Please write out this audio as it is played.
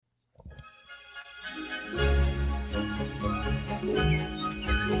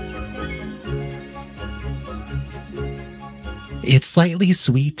It's slightly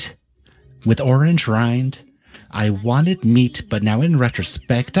sweet, with orange rind. I wanted meat, but now in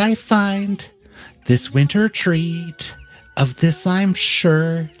retrospect I find this winter treat. Of this I'm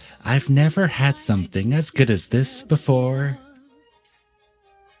sure. I've never had something as good as this before.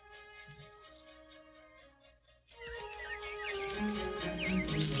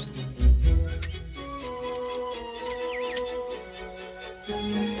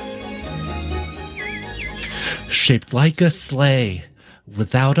 Shaped like a sleigh,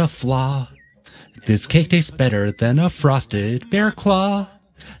 without a flaw. This cake tastes better than a frosted bear claw.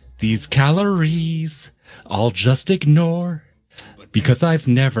 These calories, I'll just ignore, because I've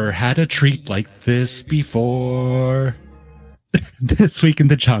never had a treat like this before. This week in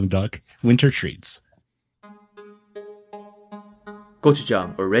the Jeongdok, winter treats.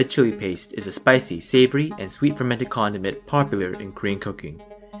 Gochujang, or red chili paste, is a spicy, savory, and sweet fermented condiment popular in Korean cooking.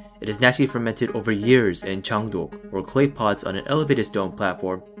 It is naturally fermented over years in Jeongdok, or clay pots on an elevated stone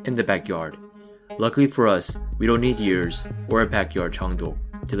platform in the backyard. Luckily for us, we don't need years or a backyard Jeongdok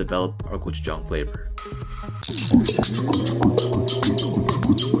to develop our gochujang flavor.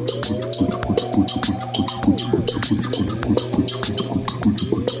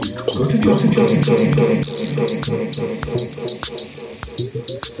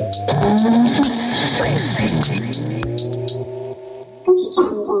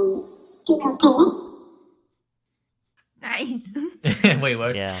 Nice. Wait,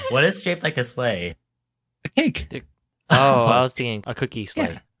 what? Yeah. What is shaped like a sleigh? A cake. Oh, I was thinking a cookie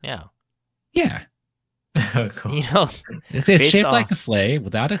sleigh. Yeah. Yeah. Cool. You know, It's Based shaped on- like a sleigh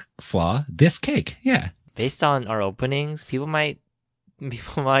without a flaw. This cake. Yeah. based on our openings, people might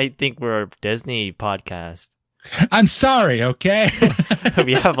think we're a Disney podcast. I'm sorry, okay?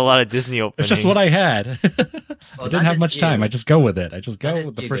 We have a lot of Disney It's openings. just what I had. I didn't not have just much time. you. I just go with it. I just go Not with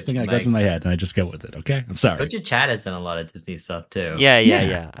just the you, first but thing that Mike. goes in my head, and I just go with it, okay? I'm sorry. Coach Chad has done a lot of Disney stuff too. Yeah.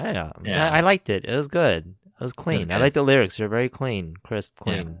 Yeah. I liked it. It was good. It was clean. I good. like the lyrics. They're very clean, crisp,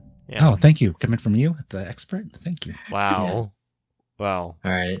 clean. Yeah. Oh, thank you. Coming from you, the expert. Thank you. Wow. Wow.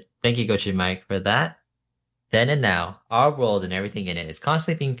 All right. Thank you, Coach Mike, for that. Then and now, our world and everything in it is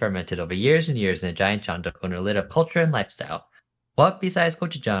constantly being fermented over years and years in a giant Jeongdok under a lid of culture and lifestyle. What besides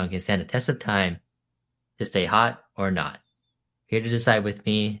gochujang can stand the test of time to stay hot or not? Here to decide with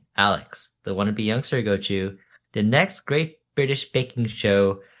me, Alex, the wannabe youngster Gochu, the next great British baking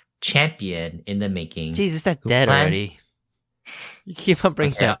show champion in the making. Jesus, that's Who dead plans- already. You keep on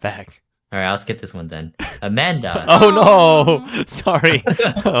bringing Okay. that back. All right, I'll skip this one then. Amanda. Oh no! Sorry.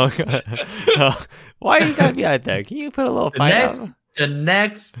 Oh, God. Oh, why you gotta be out there? Can you put a little The fight next, up? the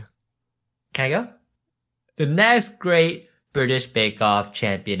next, can I go? The next great British Bake Off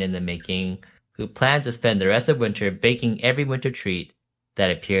champion in the making, who plans to spend the rest of winter baking every winter treat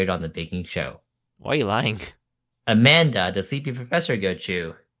that appeared on the baking show. Why are you lying? Amanda, the sleepy professor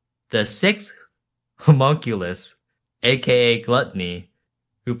Gochu, the sixth homunculus, aka Gluttony,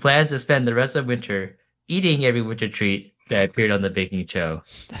 who plans to spend the rest of winter eating every winter treat that appeared on the baking show.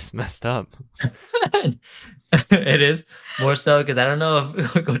 That's messed up. It is more so because I don't know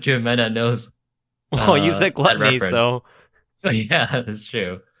if Gochu Amanda knows. Well, you said that gluttony, reference. so Yeah, that's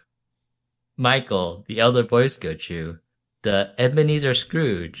true. Michael, the elder boy Gochu, the Ebenezer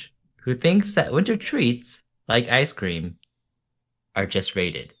Scrooge, who thinks that winter treats, like ice cream, are just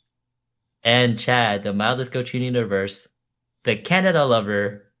rated. And Chad, the mildest Gochu in the universe, the Canada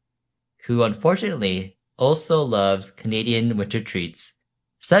lover, who unfortunately also loves Canadian winter treats,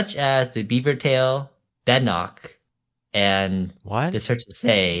 such as the beaver tail, bannock, and what? this hurts to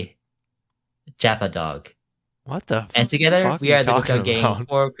say, Japa dog. What the? And together, fuck we you are the talking Gochujang Gang, about?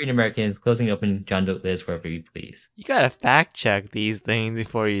 4 Korean Americans closing open John Doe lists wherever you please. You gotta fact check these things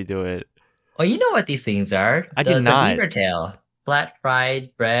before you do it. Oh, you know what these things are. I do not. The beaver tail. Flat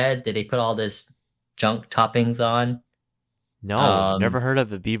fried bread that they put all this junk toppings on. No, never heard of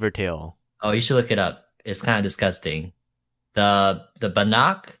the beaver tail. Oh, you should look it up. It's kind of disgusting. The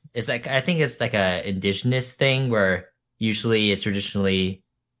bannock is like, I think it's like a indigenous thing where usually it's traditionally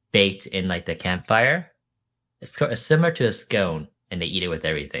baked in like the campfire. It's similar to a scone, and they eat it with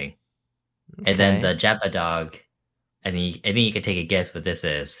everything. And then Okay. the Japa dog, I think you can take a guess what this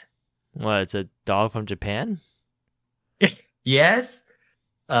is. What? It's a dog from Japan? Yes?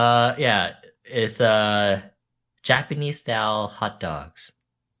 Yeah, it's Japanese style hot dogs.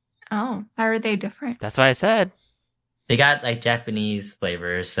 Oh, how are they different? That's what I said. They got like Japanese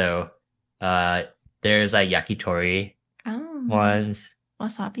flavors, so there's like yakitori Oh, ones.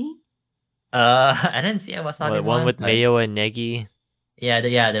 wasabi. I didn't see a wasabi What, one with but- mayo and negi. Yeah,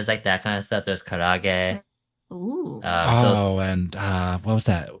 there's like that kind of stuff. There's karage. Ooh. So Oh, and what was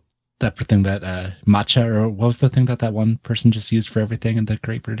that? that thing that matcha, or what was the thing that one person just used for everything in the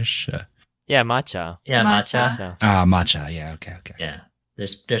Great British? Yeah, matcha. Yeah, matcha. Matcha. Matcha. Yeah. Okay. Yeah.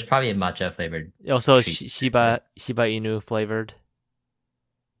 There's probably a matcha flavored. Also, treat. Shiba Inu flavored.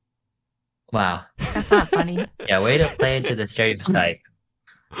 Wow. That's not funny. Yeah, way to play into the stereotype.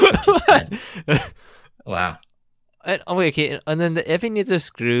 Wow. Okay. And then the if he needs a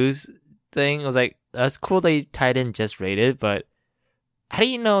screws thing, I was like, that's cool that he tied in just rated, but how do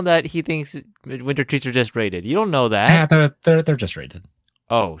you know that he thinks Winter Treats are just rated? You don't know Yeah, that. they're just rated.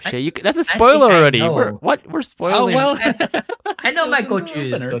 Oh shit! That's a think spoiler I already. know. We're spoiling. I know my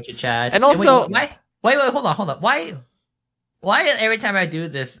Gochu's Gochu Chad. And also- wait, hold on. Why every time I do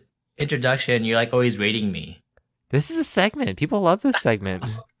this introduction, you're like always rating me? This is a segment. People love this segment.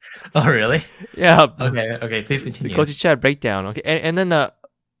 Oh, really? Yeah. Okay, please The continue. Coach Chad breakdown. Okay, and then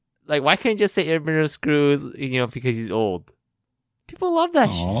why can't you just say Ebenezer Screws? Because he's old. People love that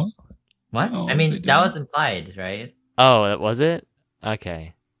shit. Aw. What? Oh, I they mean, do. that was implied, right? Oh, that was it.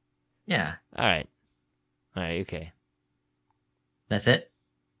 Okay. Yeah, All right. Okay. that's it.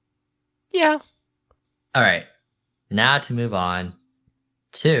 Yeah. All right, now to move on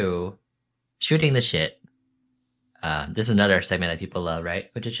to shooting the shit. This is another segment that people love,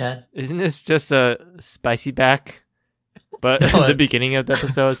 right, Gochu Chad? Isn't this just a spicy back? But No, at the it- beginning of the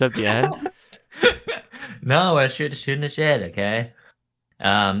episode, it's at the end. No, we're shooting the shit, okay?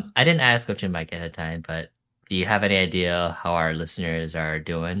 I didn't ask Coach and Mike at the time, but do you have any idea how our listeners are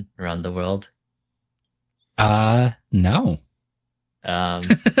doing around the world? No. Um,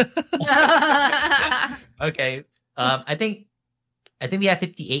 okay. I think we have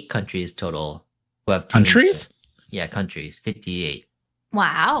 58 countries total who have tuned Countries? in. Yeah, countries, 58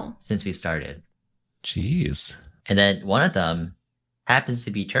 Wow. since we started, Jeez. and then one of them happens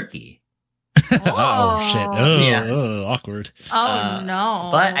to be Turkey. Oh shit. Oh, Yeah. Awkward. Oh no.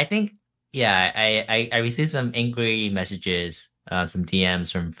 But I think, yeah, I received some angry messages, some DMs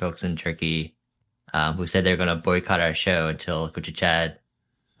from folks in Turkey, who said they're gonna boycott our show until Coach Chad,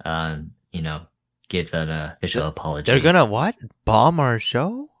 gives an official apology. They're gonna what? Bomb our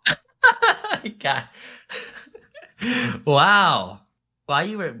show? God. Wow. Wow,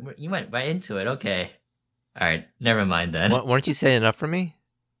 you went right into it. Okay. All right. Never mind then. Weren't you saying enough for me?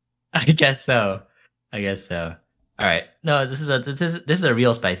 I guess so. All right. No, this is a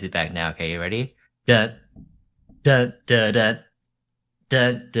real spicy back now. Okay, you ready? Dun dun dun dun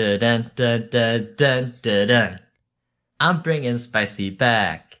dun dun dun dun dun dun dun dun. I'm bringing spicy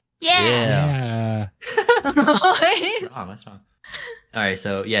back. yeah. What's wrong? All right.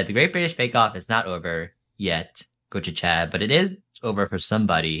 So yeah, the Great British Bake Off is not over yet, Gochu Chad, but it is over for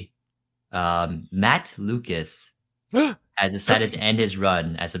somebody. Matt Lucas has decided to end his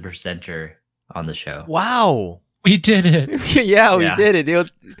run as a presenter on the show. Wow. We did it. Yeah, we Yeah. did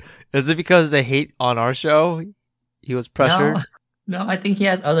it. Is it because they hate on our show? He was pressured. No, I think he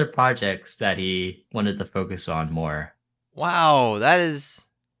has other projects that he wanted to focus on more. Wow, that is.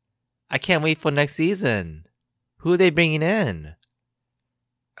 I can't wait for next season. Who are they bringing in?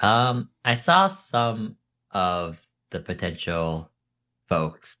 I saw some of the potential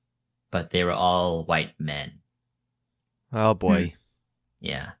folks, but they were all white men. Oh boy.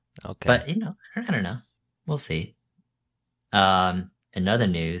 Yeah. Okay. But I don't know. We'll see. In other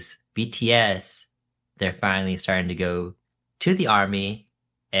news, BTS, they're finally starting to go to the army,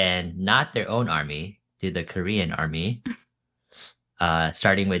 and not their own army, to the Korean army.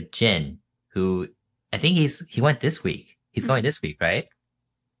 Starting with Jin, who I think he went this week. He's going this week, right?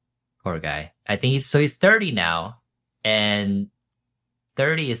 Poor guy. I think he's 30 now, and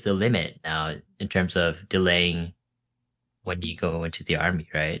 30 is the limit now in terms of delaying when you go into the army,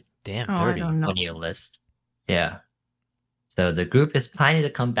 right? Damn, Oh, I 30. don't know. When you enlist. Yeah. So the group is planning to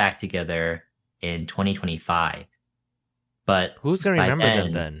come back together in 2025. But Who's gonna by remember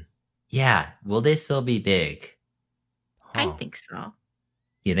them then- then? yeah, will they still be big? I Huh. think so.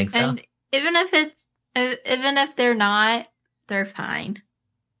 You think so? And even if they're not, they're fine.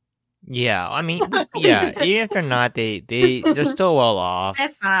 Yeah, I mean, yeah. Even if they're not, they're still well off. They're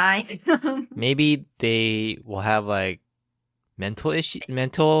fine. Maybe they will have like mental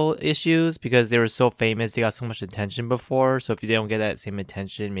issues because they were so famous. They got so much attention before. So if they don't get that same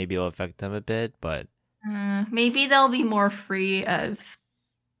attention, maybe it'll affect them a bit. But Maybe they'll be more free of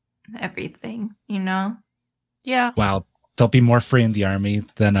everything, yeah, Wow. They'll be more free in the army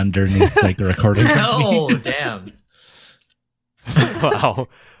than underneath like the recording. Oh, damn. wow.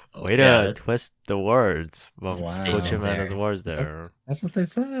 Way to Yeah, twist the words of Wow. Coach Amanda's There. words there. That's what they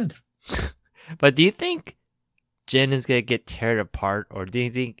said. But do you think Jin is gonna get teared apart, or do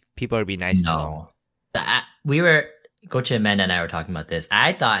you think people are gonna be nice to him? No. We were Gochi Amanda and I were talking about this.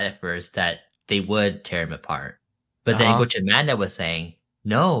 I thought at first that they would tear him apart, but then Gochi Amanda was saying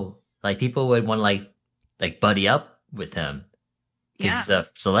no. Like people would want to like buddy up with him because he's a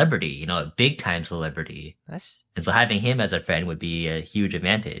celebrity, a big time celebrity. And so having him as a friend would be a huge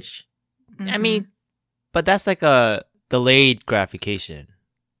advantage. I mean, but that's like a delayed gratification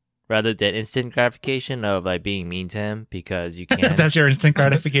rather than instant gratification of like being mean to him because you can't. That's your instant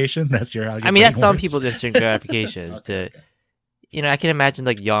gratification. That's your. I mean, that's some people's instant gratifications. I can imagine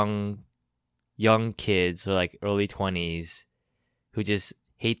like young kids or like early 20s who just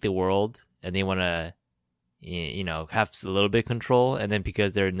hate the world and they want to, have a little bit of control. And then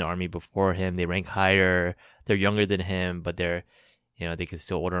because they're in the army before him, they rank higher. They're younger than him, but they're, they can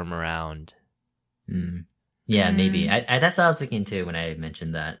still order him around. Yeah, maybe. That's what I was thinking too when I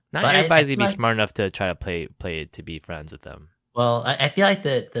mentioned that. Not everybody's gonna be smart enough to try to play it to be friends with them. Well, I feel like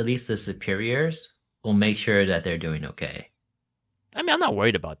at least the superiors will make sure that they're doing okay. I mean, I'm not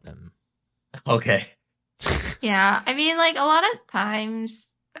worried about them. Okay. Yeah, I mean, like a lot of times,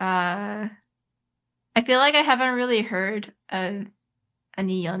 I feel like I haven't really heard of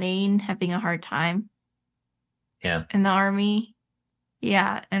any Yonin having a hard time. Yeah. In the army.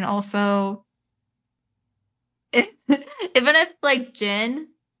 Yeah, and also, even if like Jin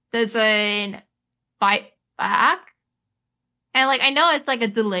doesn't fight back, and like I know it's like a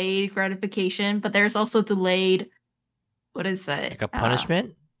delayed gratification, but there's also delayed. What is it? Like a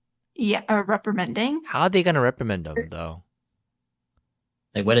punishment? Yeah, a reprimanding. How are they gonna reprimand them though?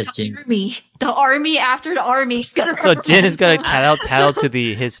 Like what is Jin? The army after the army is gonna. So Jin is gonna tattle to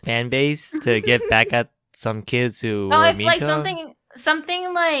his fan base to get back at some kids who were mean like to him?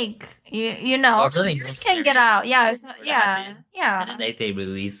 something like you something can get out. Yeah, yeah. And then they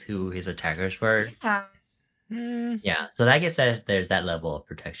release who his attackers were. Yeah. Yeah, so I guess that there's that level of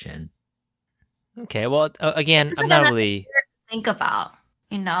protection. Okay, well, again, I'm not really think about,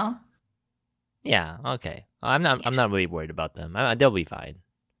 Yeah, okay. I'm not really worried about them. They'll be fine.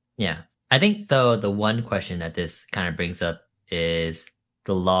 Yeah, I think though the one question that this kind of brings up is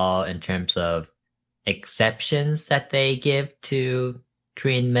the law in terms of exceptions that they give to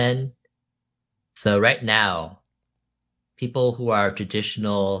Korean men. So right now, people who are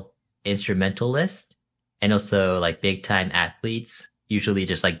traditional instrumentalists and also like big time athletes, usually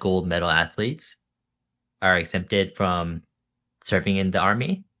just like gold medal athletes, are exempted from serving in the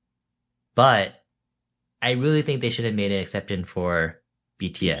army. But I really think they should have made an exception for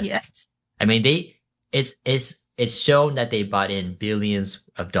BTS. Yes. I mean, it's shown that they brought in billions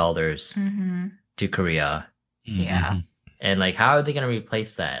of dollars to Korea. Yeah. And like, how are they going to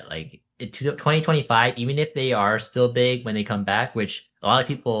replace that? Like, in 2025, even if they are still big when they come back, which a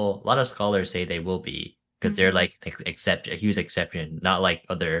lot of scholars say they will be, because they're like a huge exception, not like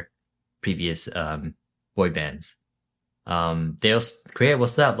other previous boy bands. Korea will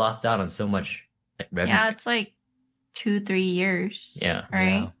still have lost out on so much revenue. Yeah, it's like 2-3 years. Yeah.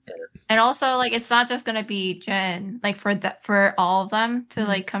 Right. Yeah. And also, like, it's not just gonna be Jin. Like for all of them to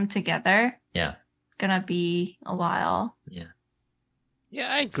like come together. Yeah. It's gonna be a while. Yeah.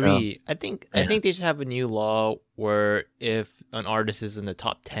 Yeah, I agree. So, I think they should have a new law where if an artist is in the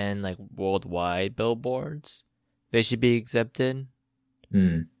top 10 like worldwide billboards, they should be accepted.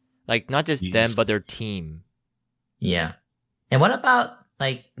 Like not just them, but their team. Yeah. And what about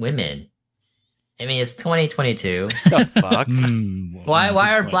like women? I mean, it's 2022. The fuck? Why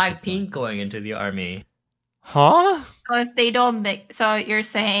are Blackpink going into the army? Huh? So if they don't make, so you're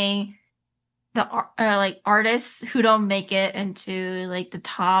saying the like artists who don't make it into like the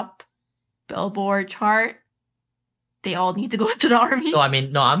top Billboard chart, they all need to go into the army? No,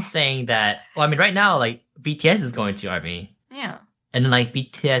 I'm saying that. Well, I mean, right now, like BTS is going to army. Yeah. And then like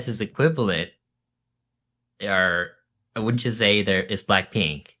BTS's equivalent wouldn't you say there is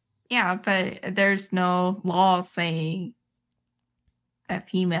Blackpink? Yeah, but there's no law saying that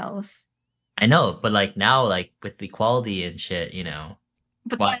females. I know, but like now, like with equality and shit,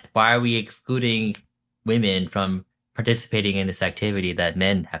 But why are we excluding women from participating in this activity that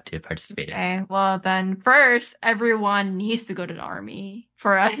men have to participate in? Okay, well then first, everyone needs to go to the army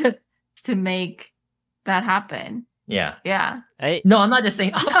for us to make that happen. Yeah. Yeah. No, I'm not just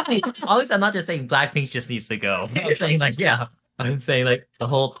saying. Always, I'm not just saying Blackpink just needs to go. I'm saying like, yeah. I'm saying like the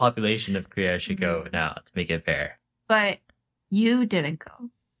whole population of Korea should go now to make it fair. But you didn't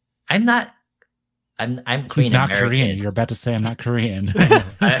go. I'm not. I'm Korean. He's not American. Korean. You're about to say I'm not Korean.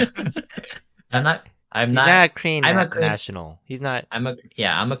 I'm not. He's not a Korean national. He's not. I'm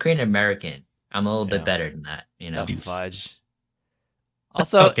a Korean American. I'm a little bit better than that. The fudge.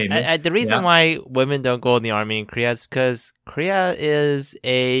 Also, okay, the reason why women don't go in the army in Korea is because Korea is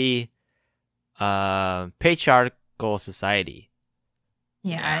a patriarchal patriarchal society,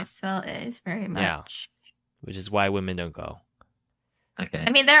 Yeah, it still is very much. Yeah. which is why women don't go. Okay. I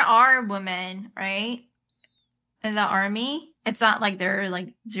mean, there are women, right? In the army. It's not like they're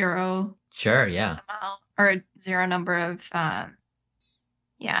like zero Sure. Yeah. amount or zero number of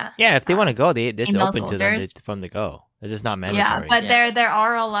yeah. Yeah, if they want to go, they're female open to them soldiers. from the go. It's just not Yeah, mandatory. but Yeah. there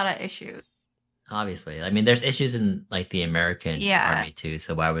are a lot of issues. Obviously, I mean, there's issues in like the American Yeah. army too.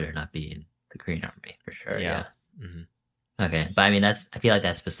 So why would there not be in the Korean army for sure? Yeah. Yeah. Mhm. Okay, but I mean, I feel like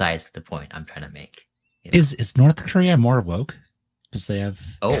that's besides the point I'm trying to make. you know? Is North Korea more woke? Because they have.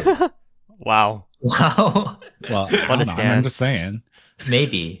 Oh Wow. wow, Well, What a I don't know, I'm stance. just saying,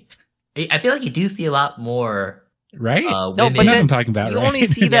 maybe. I feel like you do see a lot more right? No, women. but You know what then I'm talking about, You right? only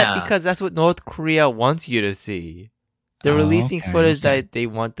see that Yeah. because that's what North Korea wants you to see. They're Oh, releasing okay, footage okay. that they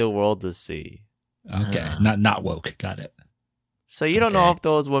want the world to see. Okay, not woke. Got it. So you don't know Okay. if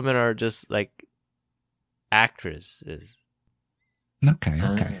those women are just like actresses. Okay,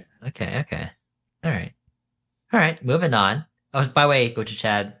 okay. Okay. All right. Moving on. Oh, by the way, Go to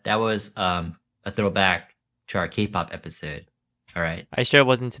Chad. That was a throwback to our K-pop episode. All right. I sure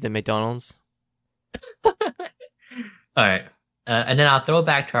wasn't to the McDonald's. All right. And then I'll throw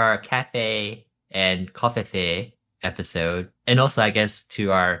back to our cafe and coffee episode, and also I guess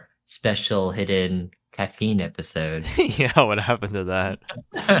to our special hidden caffeine episode. Yeah, what happened to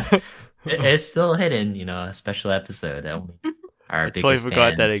that? It's still hidden, a special episode that only our I totally biggest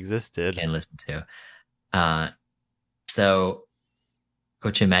forgot that fans existed. can listen to. So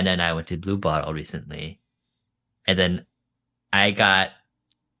Coach Amanda and I went to Blue Bottle recently, and then I got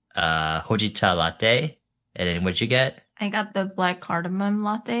hojicha latte, and then what'd you get? I got the black cardamom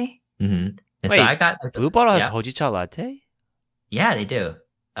latte. Mm-hmm. And Wait, so I got Blue Bottle has Yeah. hojicha latte? Yeah, they do.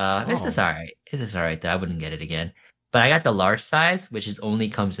 This Oh. is alright. This is alright though. I wouldn't get it again. But I got the large size, which is only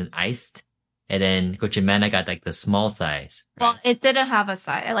comes in iced. And then Gochimen, I got like the small size. Well, it didn't have a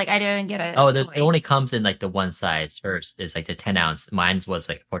size. Like I didn't get a. Oh, it only choice. comes in like the one size first. It's like the 10 ounce. Mine was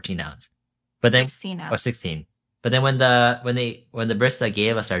like 14 ounce. But then 16 or ounce. 16. But then when the barista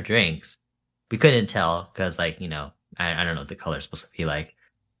gave us our drinks, we couldn't tell because like, I don't know what the color is supposed to be like.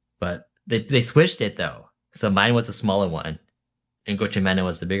 But they switched it though. So mine was the smaller one and Gochimena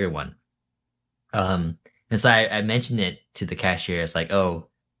was the bigger one. And so I mentioned it to the cashier. It's like, oh,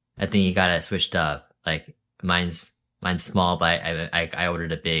 I think you got it switched up. Like mine's small, but I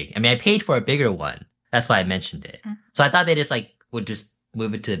ordered a big. I mean, I paid for a bigger one. That's why I mentioned it. Mm. So I thought they just like would just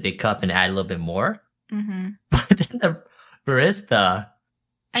move it to the big cup and add a little bit more. Mm-hmm. But then the barista,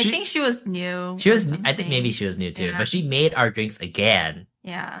 I She- think she was new. she or was, I think something. maybe she was new too, Yeah. but she made our drinks again.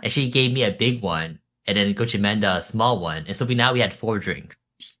 Yeah. And she gave me a big one and then Gochimenda a small one. And so now we had 4 drinks.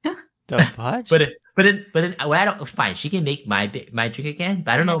 The fudge? But well, I don't, fine, she can make my drink again,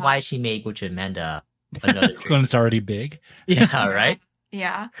 but I don't know Yeah. why she made Gochimenda another When drink. it's already big. Yeah, right?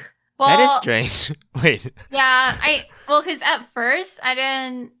 Yeah. Well, that is strange. Wait. yeah. Because at first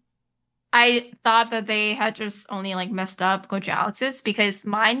I thought that they had just only like messed up Coach Alex's because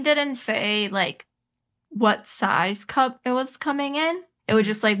mine didn't say like what size cup it was coming in. It was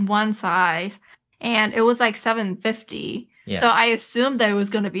just like one size, and it was like $7.50. Yeah. So I assumed that it was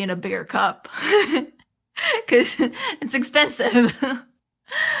going to be in a bigger cup because it's expensive.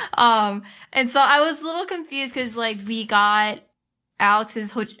 And so I was a little confused because like we got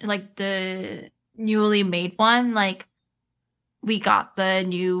Alex's like the newly made one, like we got the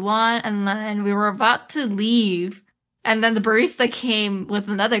new one, and then we were about to leave, and then the barista came with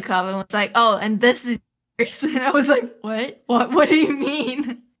another cup and was like, "Oh, and this is yours." And I was like, "What? What do you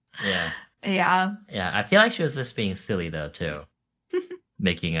mean?" Yeah. Yeah. Yeah. I feel like she was just being silly though, too.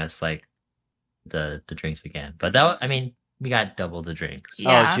 Making us like the drinks again. But I mean, we got double the drinks.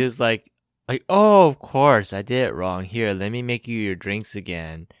 Yeah. Oh, she was like, oh, of course, I did it wrong. Here, let me make you your drinks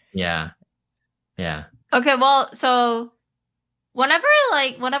again. Yeah. Yeah. Okay, well, so whenever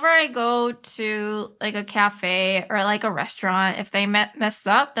I go to like a cafe or like a restaurant, if they mess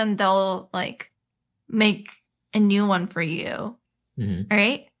up, then they'll like make a new one for you, hmm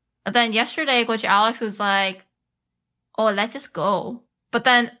right? But then yesterday, Coach Alex was like, "Oh, let's just go." But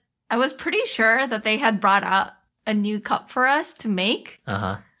then I was pretty sure that they had brought out a new cup for us to make,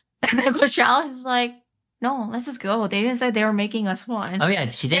 Uh-huh. and then Coach Alex was like, "No, let's just go." They didn't say they were making us one. Oh yeah,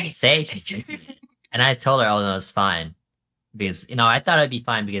 she didn't say she did. And I told her, oh no, it's fine. Because, I thought it'd be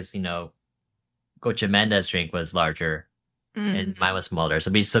fine because, Coach Amanda's drink was larger and mine was smaller. So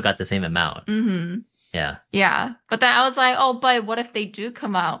we still got the same amount. Mm-hmm. Yeah. Yeah. But then I was like, oh, but what if they do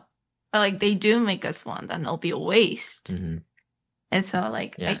come out? Or, like, they do make us one, then it'll be a waste. hmm And so,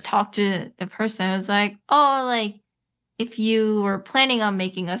 like, I Yeah. talked to the person. I was like, oh, like, if you were planning on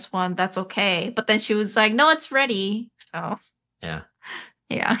making us one, that's okay. But then she was like, no, it's ready. So Yeah.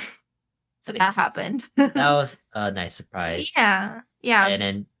 yeah. So that happened. That was a nice surprise. Yeah. Yeah. And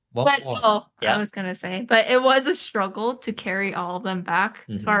then one But more. I Yeah. was gonna say, but it was a struggle to carry all of them back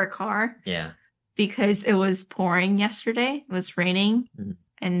Mhm. to our car Yeah. because it was pouring yesterday. It was raining. Mhm.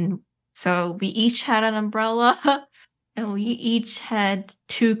 And so we each had an umbrella and we each had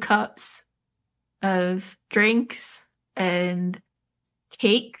 2 cups of drinks and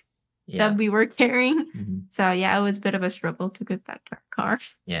cake Yeah. that we were carrying. Mhm. So yeah, it was a bit of a struggle to get back to our car.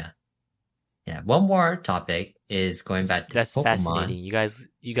 Yeah. Yeah. One more topic is going back to That's Pokemon. fascinating.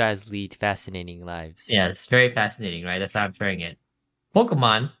 You guys lead fascinating lives. Yeah, it's very fascinating, right? That's how I'm sharing it.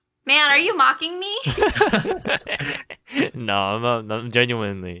 Pokemon. Man, are you mocking me? No, I'm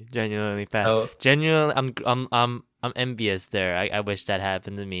genuinely So, genuinely, I'm envious there. I wish that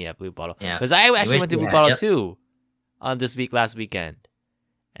happened to me at Blue Bottle. Yeah. Because I actually wish went to you Blue had- Bottle yep. too, on last weekend,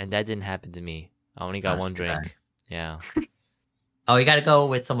 and that didn't happen to me. I only got That's one too drink. bad. Yeah, oh, you gotta go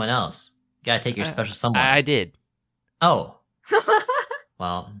with someone else. You gotta take your special someone. I did. Oh,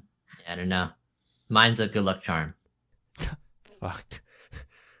 well, I don't know. Mine's a good luck charm. Fuck.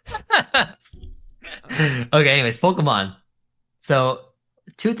 Okay, anyways, Pokemon. So,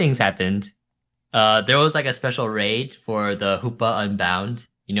 2 things happened. There was like a special raid for the Hoopa Unbound.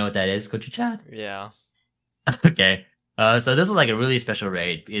 You know what that is, Coach Chad? Yeah. Okay. So this was like a really special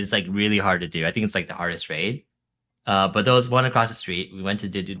raid. It's like really hard to do. I think it's like the hardest raid. But there was one across the street. We went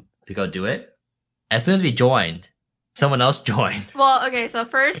to go do it. As soon as we joined, someone else joined. Well, okay, so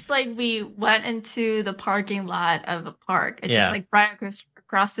first, like, we went into the parking lot of a park. It's Yeah. just, like, right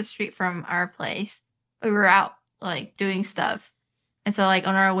across the street from our place. We were out, like, doing stuff. And so, like,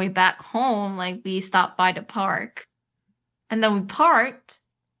 on our way back home, like, we stopped by the park. And then we parked.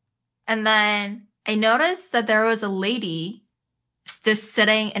 And then I noticed that there was a lady just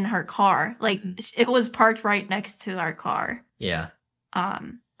sitting in her car. Like, it was parked right next to our car. Yeah.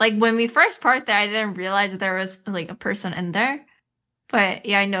 Like when we first parked there, I didn't realize there was like a person in there. But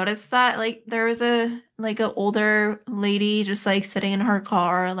yeah, I noticed that like there was an older lady just like sitting in her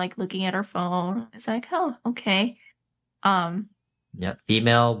car, like looking at her phone. It's like, oh, okay. Yep.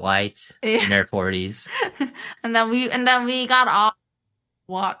 Female, white, Yeah. in their 40s. and then we got off,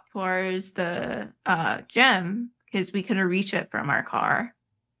 walked towards the gym because we couldn't reach it from our car.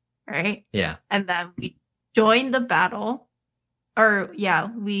 Right? Yeah. And then we joined the battle. Or yeah,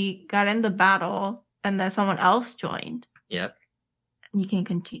 we got in the battle and then someone else joined. Yep. You can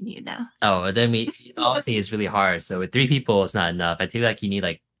continue now. Oh, and then obviously it's really hard. So with 3 people, it's not enough. I feel like you need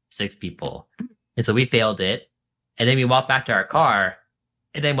like 6 people. And so we failed it. And then we walked back to our car.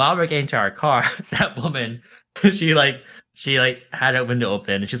 And then while we're getting to our car, that woman, she had her window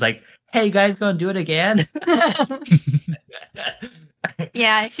open and she's like, hey, you guys gonna do it again?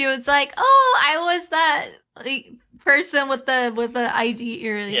 Yeah, she was like, "Oh, I was that like person with the ID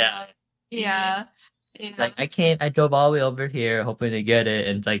earlier." Yeah. Yeah. She's like, I drove all the way over here hoping to get it.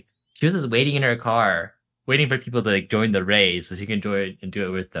 And it's like, she was just waiting in her car, waiting for people to like join the race so she can join and do it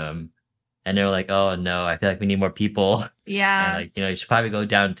with them. And they were like, oh no, I feel like we need more people. Yeah. And like, you should probably go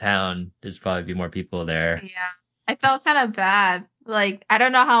downtown. There's probably be more people there. Yeah. I felt kind of bad. Like, I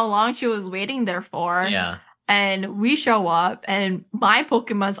don't know how long she was waiting there for. Yeah. And we show up and my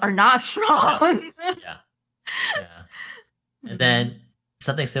Pokemons are not strong. Yeah. And then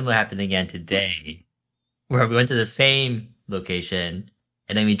something similar happened again today, where we went to the same location,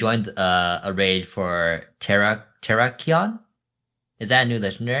 and then we joined a raid for Terrakion. Is that a new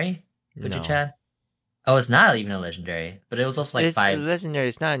legendary? Would you No. chat? Oh, it's not even a legendary, but it was also like It's 5. legendary.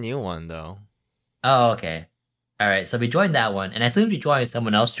 It's not a new one though. Oh, okay. All right. So we joined that one, and as soon as we joined,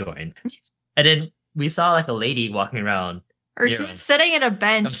 someone else joined, and then we saw like a lady walking around. Or she was sitting at a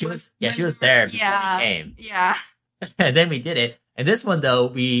bench. No, she was there before Yeah. we came. Yeah. And then we did it. And this one though,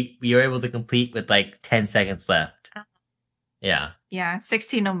 we were able to complete with like 10 seconds left. Yeah. Yeah.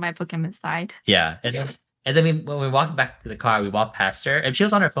 16 of my Pokemons died. Yeah. And then when we walked back to the car, we walked past her and she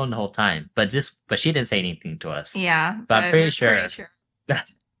was on her phone the whole time. But she didn't say anything to us. Yeah. But I'm pretty we're sure.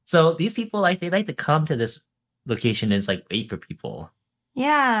 So these people they like to come to this location and just like wait for people.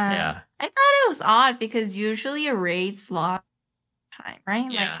 Yeah. Yeah. I thought it was odd because usually a raid's long time, right?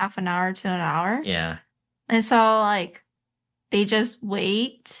 Like Yeah. half an hour to an hour. Yeah. And so like they just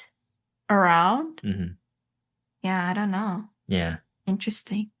wait around. Hmm. Yeah, I don't know. Yeah.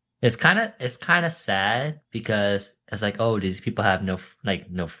 Interesting. It's kind of sad because it's like, oh, these people have no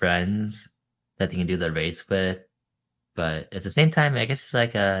friends that they can do the race with. But at the same time, I guess it's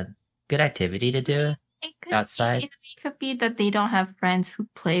like a good activity to do. It could Outside? It could be that they don't have friends who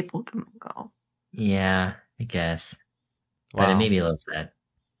play Pokemon Go. Yeah, I guess. But it Wow. made me a little sad.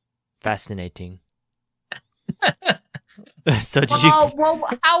 Fascinating. So did you? Well,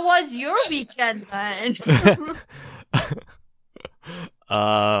 how was your weekend then?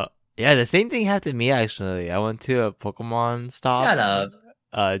 Yeah, the same thing happened to me actually. I went to a Pokemon stop, Shut up.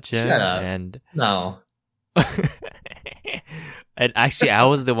 gym, Shut up. and No. and actually I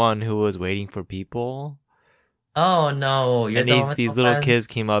was the one who was waiting for people. Oh no. You're And the one with these no little friends? kids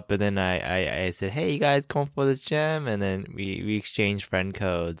came up, and then I said, "Hey, you guys come for this gym?" And then we exchanged friend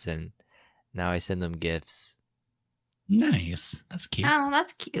codes, and now I send them gifts. Nice. That's cute. Oh,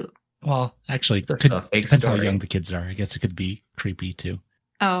 that's cute. Well, actually, That's could, a fake depends how story. young the kids are. I guess it could be creepy too.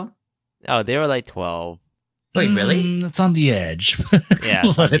 Oh, Oh, they were like 12. Wait, really? It's on the edge. Yeah,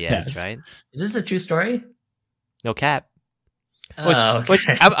 it's on Let the it edge, pass. right? Is this a true story? No cap. Oh, Which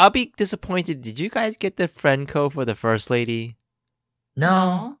okay. I'll be disappointed. Did you guys get the friend code for the first lady?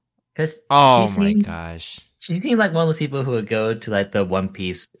 No. Because Oh my gosh. She seemed like one of those people who would go to like the One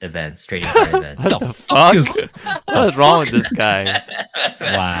Piece events, trading card events. What The the fuck fuck? is- What is wrong with this guy?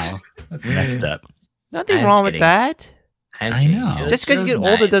 Wow. That's messed up. Nothing I'm wrong with kidding. that. I know. Just because you get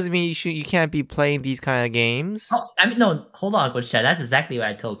older doesn't. doesn't mean you can't be playing these kind of games. Oh, I mean, no, hold on, Coach Chad. That's exactly what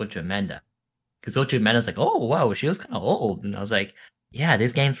I told Coach Amanda. Because Coach Amanda's like, oh, wow, she was kind of old. And I was like, yeah,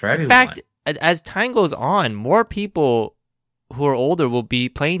 this game's for In everyone. fact, as time goes on, more people who are older will be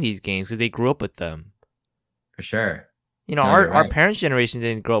playing these games because they grew up with them. for sure. You know, No, our you're right. parents' generation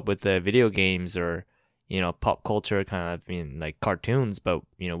didn't grow up with the video games or, pop culture kind of, like cartoons, but,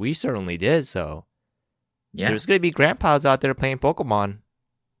 we certainly did. So Yeah. there's going to be grandpas out there playing Pokemon.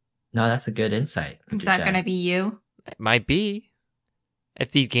 No, that's a good insight. is Coach that Chad. gonna be you? It might be.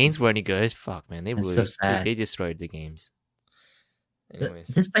 If these games were any good, fuck, man, they That's really so sad. they destroyed the games. Anyways.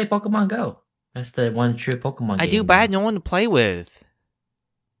 Just play Pokemon Go. That's the one true Pokemon game. I do, but I had no one to play with.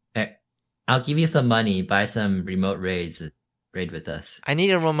 I'll give you some money. Buy some remote raids. Raid with us. I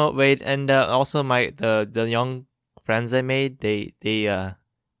need a remote raid, and also the young friends I made, they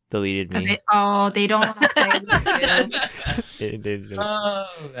deleted me. They don't want to play with you. They- Oh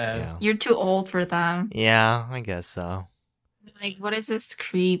man. yeah. You're too old for them. Yeah, I guess so. Like, what is this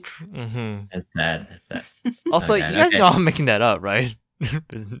creep? Hmm That's sad. That's sad. Also, Okay, you guys okay. know I'm making that up, right?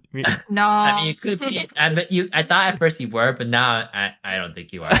 No. I mean, you could be. I thought at first you were, but now I don't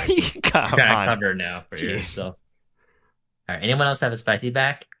think you are. Come You're kind of on. covered now for Jeez. yourself. All right. Anyone else have a spicy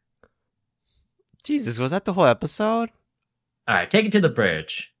back? Jesus, was that the whole episode? All right. Take it to the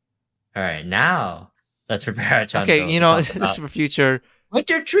bridge. All right. Now let's prepare our Chandro Okay, to talk just about for future.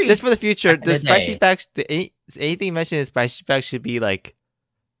 winter treats. Just for the future, back in the the spicy day. backs, anything mentioned in spicy back should be like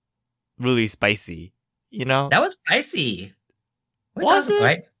really spicy. You know? That was spicy. Was it?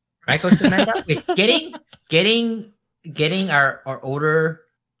 Right? Right, Coach Amanda? Wait, getting our order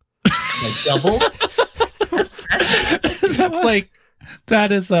like doubled? That's like,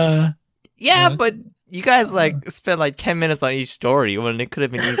 that is Yeah, Yeah. but you guys like spent like 10 minutes on each story when it could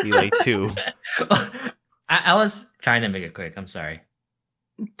have been easy like 2. I was trying to make it quick. I'm sorry.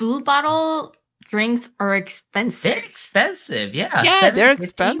 Blue bottle drinks are expensive. They're expensive. Yeah. Yeah, they're $7.50.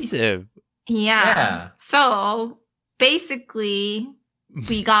 expensive. Yeah. Yeah. So basically,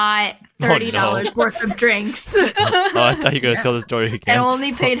 we got Oh, $30 no. worth of drinks. Oh, I thought you were gonna tell the story and again.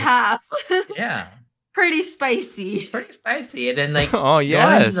 only paid half. Yeah. Pretty spicy. Pretty spicy. And then like Oh going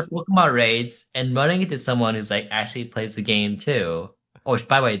yes. to the Pokemon raids and running into someone who's like actually plays the game too. Oh,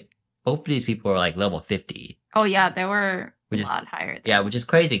 by the way, both of these people are like level 50. Oh yeah, they were We a just- lot higher. Yeah, which is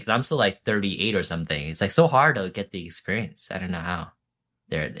crazy because I'm still like 38 or something. It's like so hard to get the experience. I don't know how.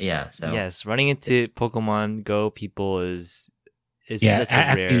 Yeah. So Yes, running into Pokemon Go people is Yeah, such a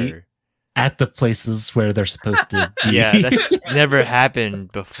at the- rare. at the places where they're supposed to be. Yeah, that's never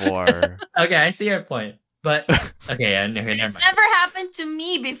happened before. okay, I see your point. But okay, never It's mind. never happened to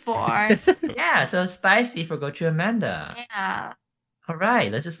me before. Yeah, so spicy for Gochu Amanda. Yeah. All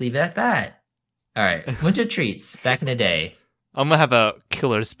right, let's just leave it at that. All right, winter treats back in the day. I'm gonna have a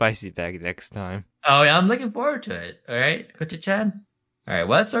killer spicy bag next time. Oh yeah, I'm looking forward to it. All right, Gochu Chan. All right,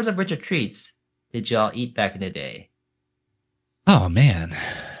 what sorts of winter treats did y'all eat back in the day? Oh man,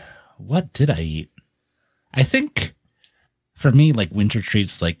 what did I eat? I think for me, like winter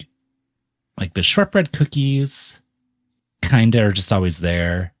treats, like the shortbread cookies, kinda are just always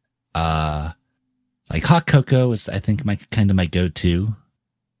there. Like hot cocoa is, I think, my go-to.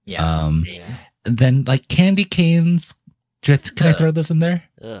 Yeah. And then like candy canes. Can I throw those in there?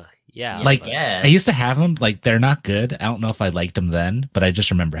 Ugh, yeah. like, but- yeah. I used to have them. Like they're not good. I don't know if I liked them then, but I just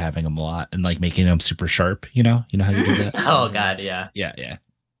remember having them a lot and like making them super sharp. You know how you do that? Oh god, yeah. Yeah.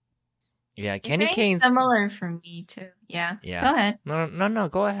 yeah, candy Very canes. Similar for me too. Yeah. Yeah. Go ahead. No,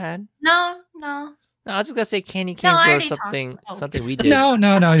 go ahead. No. No, I was just gonna say candy No, canes I were already talked something about- something we did. No, you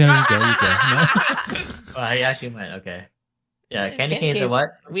go. No. Well, you actually went. Okay. Yeah, Yeah, candy canes are what?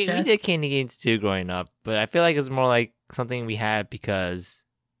 We Chad? did candy canes too growing up, but I feel like it's more like something we had because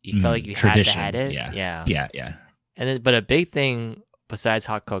you felt like you had to had it. Yeah. And then, but a big thing besides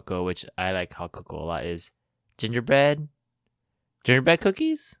hot cocoa, which I like hot cocoa a lot, is gingerbread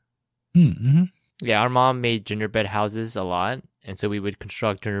cookies. Mm-hmm. Yeah, our mom made gingerbread houses a lot, and so we would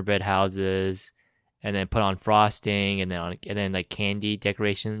construct gingerbread houses, and then put on frosting, and then like candy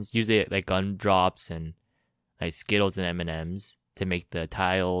decorations, usually like gumdrops and like Skittles and M&Ms to make the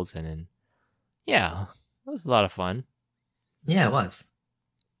tiles, and then yeah, it was a lot of fun. Yeah, it was.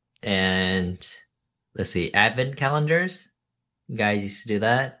 And let's see, advent calendars. You guys used to do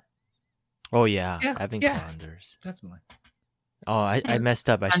that. Oh yeah, Yeah, advent yeah. calendars. Definitely. Oh, I And messed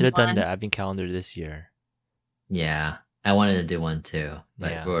up. I fun should have done one. the advent calendar this year. Yeah, I wanted to do one too,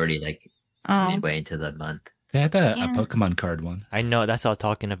 but Yeah. we're already like Oh, midway into the month. They had a Yeah. Pokemon card one. I know that's what I was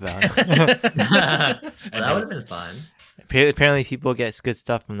talking about. Well, that would have been fun. Apparently, people get good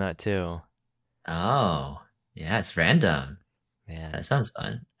stuff from that too. Oh, yeah, it's random. Man, That sounds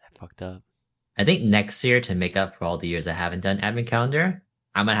fun. I fucked up. I think next year, to make up for all the years I haven't done advent calendar,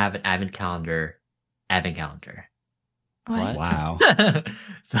 I'm gonna have an advent calendar. What? Wow.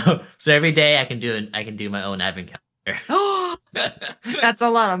 so every day I can do my own advent calendar. that's a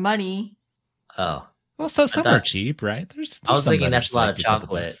lot of money. Oh, Well, so some thought- are cheap, right? There's I was some thinking that are that's a lot of just, like, a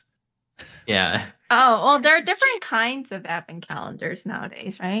couple chocolate. bucks. yeah, Oh, well, there are different kinds of advent calendars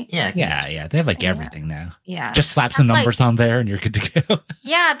nowadays, right? yeah, Yeah. They have like Yeah. everything now. Yeah. Just slap some Have, like- numbers on there and you're good to go.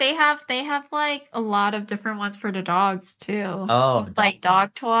 Yeah, they have like a lot of different ones for the dogs too. Oh, Like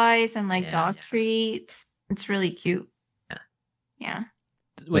dog toys and like Yeah, dog yeah. treats. It's really cute. Yeah. Yeah.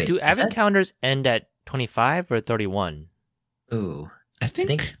 Wait, do is advent that- calendars end at 25 or 31? Ooh, I think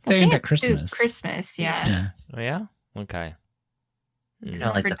think- they I end think at it's Christmas. Christmas, yeah. Yeah. Oh yeah. Okay. you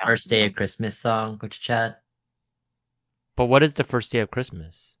know, like For the first day of dogs. Christmas song, which chat But what is the first day of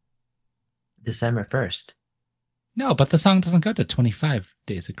Christmas? December 1st. No, but the song doesn't go to 25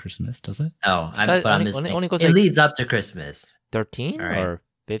 days of Christmas, does it? Oh, I'm, thought but I'm only- just only- thinking- only goes it like- leads up to Christmas. 13 All right. or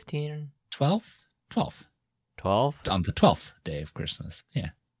 15? 12? 12. 12? On the 12th day of Christmas. Yeah.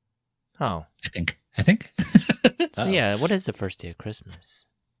 Oh. I think. So yeah, what is the first day of Christmas?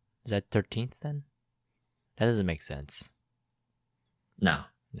 Is that 13th then? That doesn't make sense. No.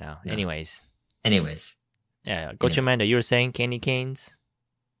 No. No. Anyways. Anyways, Yeah. Coach Amanda, you were saying candy canes?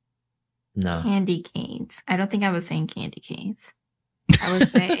 no. Candy canes. I don't think I was saying candy canes. I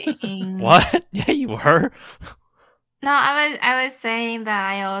was saying What? Yeah, you were. No, I was saying that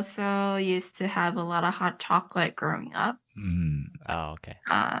I also used to have a lot of hot chocolate growing up. Mm. Oh, okay.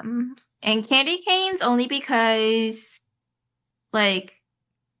 And candy canes only because like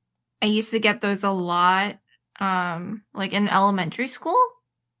I used to get those a lot like in elementary school.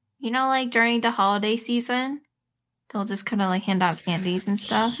 You know, like during the holiday season, they'll just kind of like hand out candies and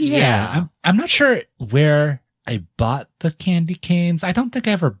stuff. Yeah. I'm not sure where I bought the candy canes. I don't think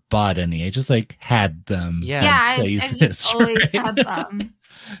I ever bought any. I just like had them. Yeah. Yeah, I places, just always right? had them.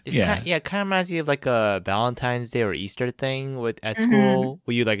 It's Yeah. it kind of reminds me of like a Valentine's Day or Easter thing with at Mhm. school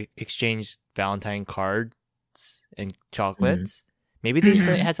where you like exchange Valentine cards and chocolates. Maybe they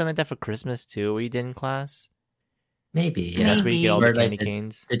Mhm. had something like that for Christmas too, where you did in class. Maybe. Yeah, that's where you get all the Or, like, candy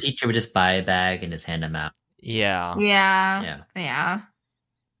canes. The teacher would just buy a bag and just hand them out. Yeah. Yeah. Yeah. Yeah.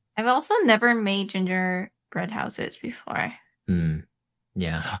 I've also never made gingerbread houses before. Hmm.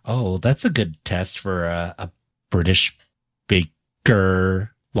 Yeah. Oh, that's a good test for a British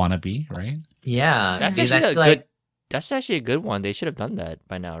baker wannabe, right? Yeah. That's because actually I a feel good. That's actually a good one. They should have done that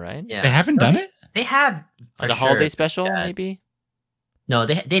by now, right? Yeah. They haven't done it? They have Or for the holiday sure. special, Yeah. maybe. No,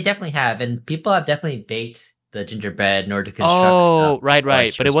 they definitely have, and people have definitely baked the gingerbread in order to construct Oh, stuff. right.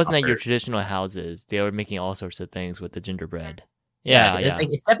 like But it wasn't like your showstoppers. traditional houses. They were making all sorts of things with the gingerbread. Yeah, Yeah, yeah.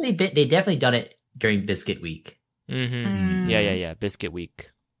 It's definitely they definitely done it during Biscuit Week. Mm-hmm. Yeah. Biscuit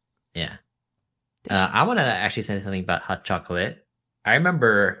week. Yeah. I want to actually say something about hot chocolate. I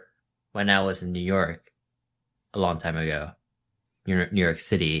remember when I was in New York a long time ago, New York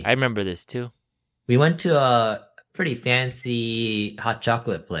City. I remember this too. We went to a pretty fancy hot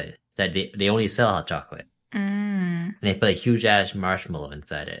chocolate place that they only sell hot chocolate, Mm, and they put a huge ass marshmallow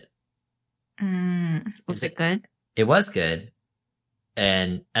inside it. Was Is it it- good? It was good,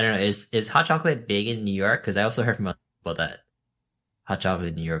 and I don't know, is hot chocolate big in New York? Because I also heard from other people that hot chocolate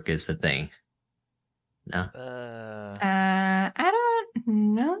in New York is the thing. No. I don't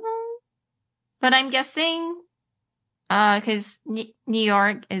know. But I'm guessing because New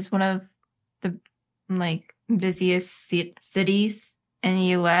York is one of the like busiest cities in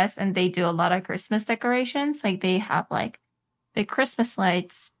the US and they do a lot of Christmas decorations. Like they have like big Christmas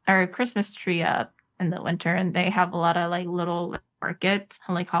lights or Christmas tree up in the winter, and they have a lot of like little markets,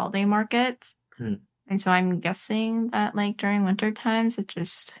 like holiday markets. Hmm. And so I'm guessing that like during winter times, it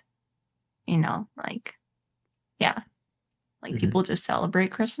just, like, yeah, like Mhm. people just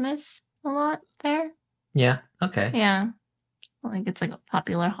celebrate Christmas a lot there. Yeah. Okay. Yeah. Like it's like a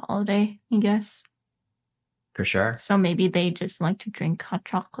popular holiday, I guess. For sure. So maybe they just like to drink hot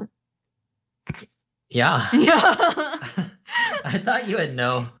chocolate. Yeah. Yeah. I thought you would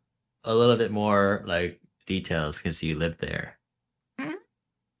know a little bit more like details because you lived there.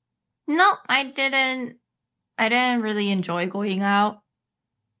 No, I didn't. I didn't really enjoy going out.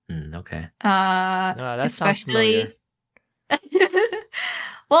 Okay. No, that sounds familiar.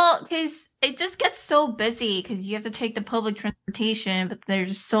 Well, because it just gets so busy because you have to take the public transportation, but there's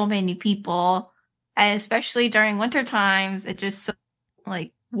just so many people, and especially during winter times, it's just so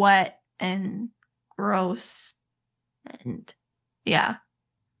like wet and gross, and yeah,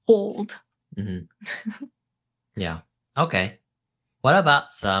 cold. hmm Yeah. Okay. What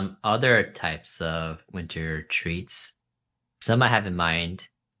about some other types of winter treats? Some I have in mind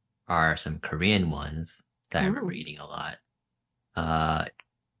are some Korean ones that I remember Ooh. eating a lot.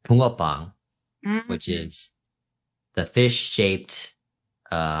 Bungeoppang, Mm. which is the fish-shaped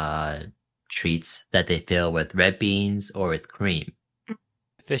treats that they fill with red beans or with cream.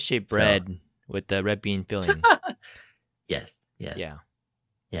 Fish-shaped So- bread with the red bean filling. Yes. Yes. Yeah.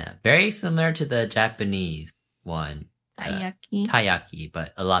 Yeah. Very similar to the Japanese one, Taiyaki. taiyaki,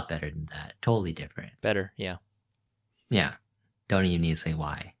 but a lot better than that. Totally different. Better. Yeah. Yeah. Don't even need to say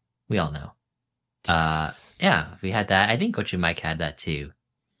why. We all know. Yeah, we had that. I think Gochu Mike had that too.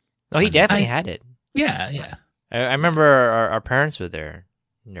 Oh, he definitely I- had it. Yeah. I remember our parents were there.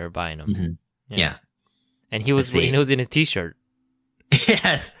 And they were buying them. Mhm. Yeah. And he was see. in his t-shirt.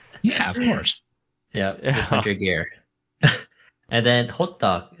 Yes. Yeah, of course. Yeah. This winter gear. And then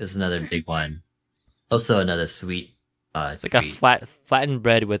hotdog is another big one. Also another sweet. It's like a treat. flattened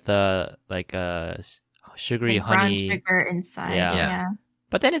bread with like a sugary Like brown honey. sugar inside. Yeah. Yeah.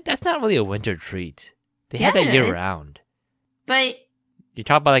 But then that's not really a winter treat. They have Yeah, that it year is. round. But You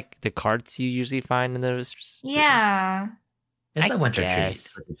talk about like the carts you usually find in the yeah. It's I a winter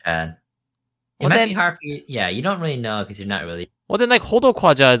guess. treat. Chad. It Well, might then- be hard for you. Yeah, you don't really know because you're not really. Well, then like hodok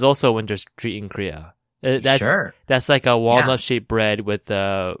kwaja is also a winter treat in Korea. Sure. That's like a walnut shaped bread with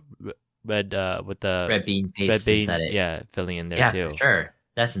the red Red bean paste red bean inside it. filling in there Yeah, too. for sure.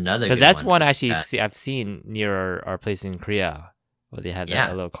 That's another. Because good that's one for actually Chad. I've seen near our place in Korea where they have Yeah.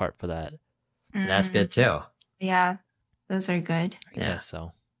 a little cart for that. That's Mm, good too. Yeah. Those are good. I Yeah. guess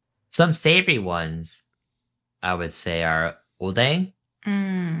so. Some savory ones, I would say, are odeng.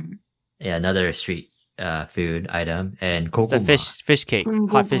 Mm. Yeah, another street food item, and It's the koguma. fish cake,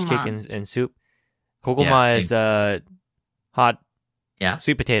 hot fish cake Goguma. and soup. Koguma is hot Yeah.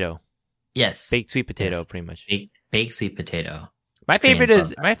 sweet potato, Yes, baked sweet potato, Yes. pretty much. baked sweet potato. My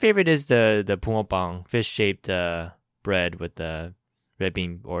Koreans favorite is the bungeoppang fish shaped bread with the red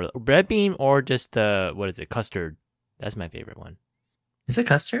bean or just the what is it custard. That's my favorite one. Is it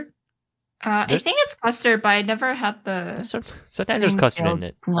custard? I There's- think it's custard, but I never had the. Sometimes there's custard in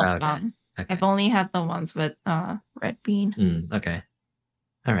it. Bungeoppang. Okay. I've only had the ones with red bean. Okay.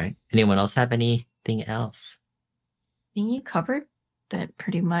 All right. Anyone else have anything else? I think you covered it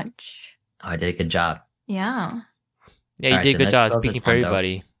pretty much. Oh, I did a good job. Yeah. Yeah, you Alright, did a then good let's job close speaking this for one, though.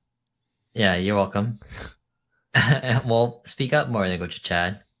 everybody. Yeah, you're welcome. Well, speak up more than go to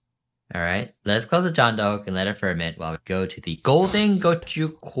Chad. All right. Let's close the John Doe and let it ferment while we go to the Golden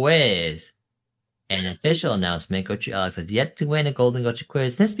Gochu Quiz. An official announcement, Gochu Alex has yet to win a Golden Gochu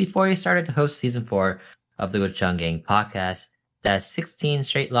Quiz since before he started to host season 4 of the Gochujang Gang podcast. That's 16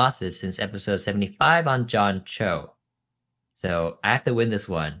 straight losses since episode 75 on John Cho. So I have to win this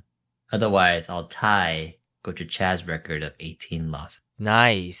one. Otherwise, I'll tie Gochu Chad's record of 18 losses.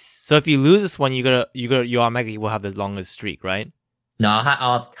 Nice. So if you lose this one, you automatically will have the longest streak, right? No,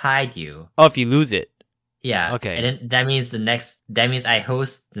 I'll have tied you. Oh, if you lose it. Yeah. Okay. And then that means I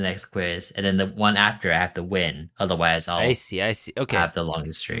host the next quiz, and then the one after I have to win. Otherwise, I'll I see. Okay. have the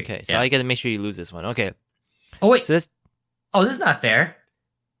longest streak. Okay. So Yeah. I got to make sure you lose this one. Okay. Oh wait. So this This is not fair.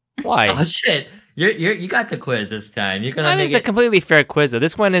 why? Oh shit. You got the quiz this time. You're gonna I mean, make it's a it. completely fair quiz though.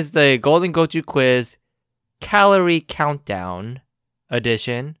 This one is the Golden Gochu Quiz Calorie Countdown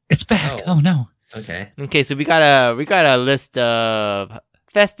edition. It's back. Oh. Oh no. Okay. Okay, so we got a list of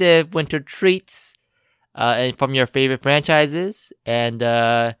festive winter treats, and from your favorite franchises, and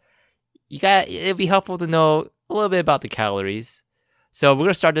it'd be helpful to know a little bit about the calories. So we're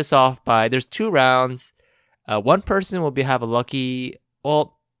gonna start this off by there's 2 rounds. One person will have a lucky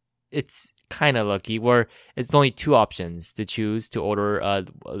Well, it's kind of lucky where it's only 2 options to choose to order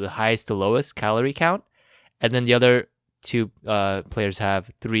the highest to lowest calorie count, and then the other 2 players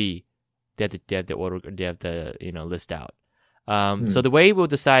have 3. They have to order. They have to list out. So the way we'll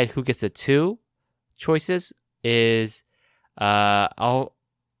decide who gets the 2 choices is whoever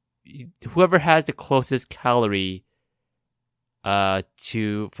has the closest calorie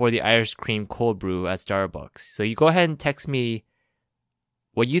for the Irish cream cold brew at Starbucks. So you go ahead and text me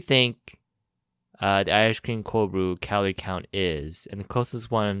what you think the Irish cream cold brew calorie count is, and the closest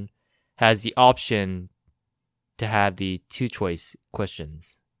one has the option to have the 2 choice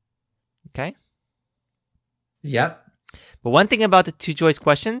questions. Okay? Yep. But one thing about the 2 choice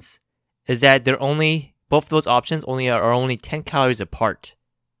questions is that both of those options are only 10 calories apart.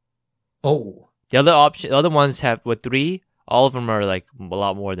 Oh. The other ones have with 3, all of them are like a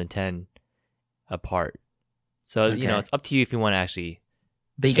lot more than 10 apart. So, Okay. it's up to you if you want to actually.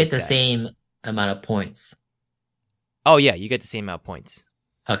 But you get the that. same amount of points. Oh, yeah, you get the same amount of points.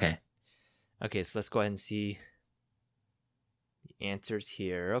 Okay. Okay, so let's go ahead and see the answers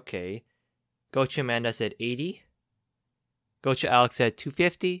here. Okay. Gochu Amanda said 80. Gochu Alex said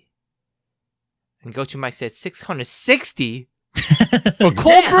 250. And Gochu Mike said 660. For cold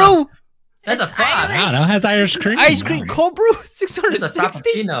Damn. brew? That's a I fraud. don't know. Has Irish cream? Ice cream cold brew? That's a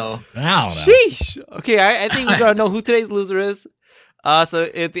 660? frappuccino. I don't know. Sheesh. Okay, I think we're gonna know who today's loser is. So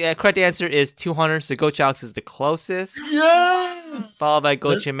the correct answer is 200. So Gochu Alex is the closest, Yes. followed by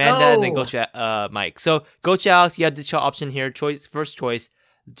Let's Gochu Amanda, and then go. Gochu Mike. So Gochu Alex, you have the option here. First choice.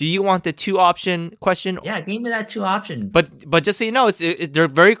 Do you want the 2 option question? Yeah, give me that 2 option. But just so you know, they're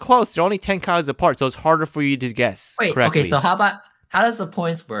very close. They're only 10 calories apart, so it's harder for you to guess. Wait, correctly. okay, so how does the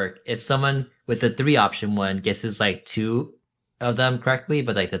points work if someone with the 3 option one guesses like 2 of them correctly,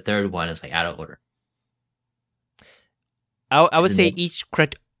 but like the third one is like out of order? I would Isn't say it- each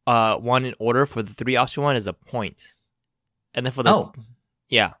correct one in order for the 3 option one is a point, and then for the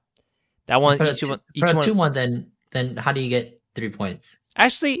yeah, that one For each the one for a 2 one. one, then how do you get 3 points?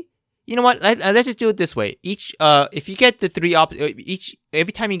 Actually, you know what? Let's just do it this way. Each if you get the 3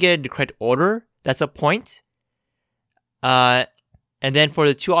 every time you get in the correct order, that's a point. And then for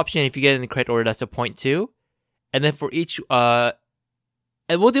the 2 option, if you get in the correct order, that's a point too. And then for each and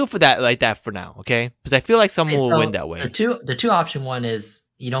we'll do it for that like that for now, okay? Because I feel like someone will So win that way. The two option one is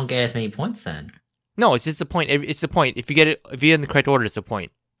you don't get as many points then. No, it's just a point. It's a point. If you get in the correct order, it's a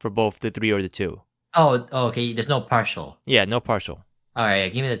point for both the 3 or the 2. Oh, okay. There's no partial. Yeah, no partial. All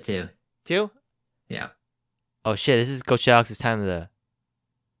right, give me the 2. 2? Yeah. Oh shit! This is Coach Alex's time to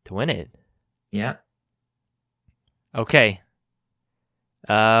win it. Yeah. Okay.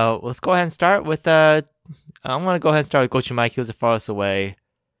 Let's go ahead and start with I'm gonna go ahead and start with Coach Mike. He was the farthest away.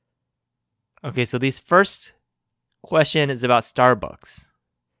 Okay, so this first question is about Starbucks.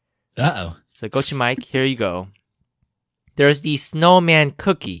 Uh-oh. So Coach Mike, here you go. There's the snowman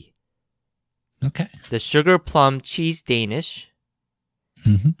cookie, Okay. the sugar plum cheese Danish,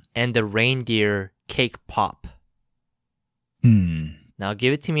 Mm-hmm. and the reindeer cake pop. Now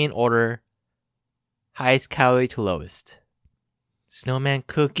give it to me in order. Highest calorie to lowest. Snowman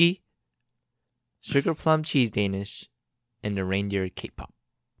cookie, sugar plum cheese Danish, and the reindeer cake pop.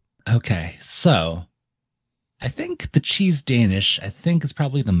 Okay, so I think the cheese Danish, is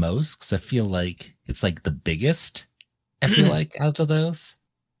probably the most because I feel like it's like the biggest. I feel like out of those.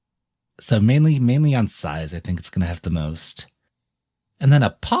 So mainly on size, I think it's gonna have the most. And then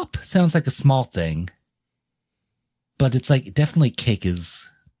a pop sounds like a small thing, but it's like definitely cake is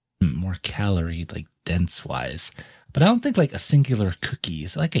more calorie like dense wise. But I don't think like a singular cookie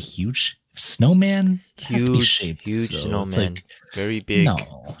is like a huge snowman. It has to be shaped, Huge so it's snowman. like- Very big.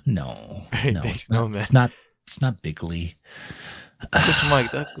 No, Very big it's not, snowman. it's not bigly. Coach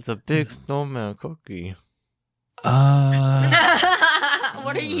Mike, that's a big snowman cookie.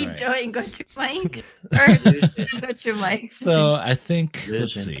 What are you Right. doing? Go to Mike. Or go to Mike. So I think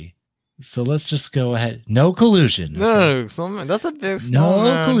let's Collusion. see. So let's just go ahead. No collusion. okay? No, snowman. That's a big No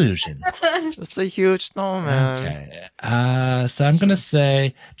snowman. collusion. That's a huge snowman. Okay. So I'm gonna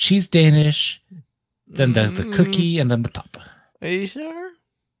say cheese Danish, then the cookie, and then the pop. Are you sure?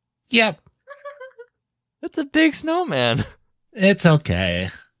 Yep. That's a big snowman. It's okay.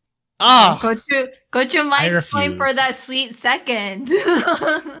 Ah, Go to Mike's point for refuse. that sweet second.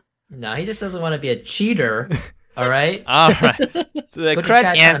 No, he just doesn't want to be a cheater. All right. all right. So the Go to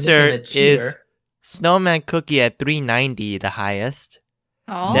correct chat answer on this is cheater. snowman cookie at 390, the highest.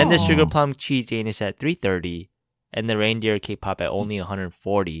 Oh. Then the sugar plum cheese Danish at 330, and the reindeer cake pop at only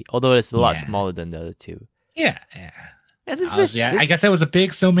 140. Although it's a lot Yeah. smaller than the other two. Yeah. Yes, I guess that was a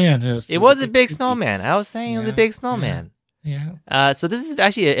big snowman. it was a big snowman. I was saying it was a Yeah, big snowman. Yeah. So this is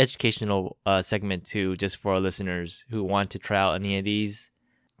actually an educational segment too, just for our listeners who want to try out any of these.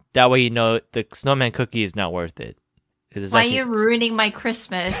 That way, you know the snowman cookie is not worth it. Why are you ruining my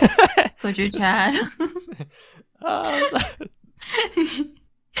Christmas, Gochu Chad?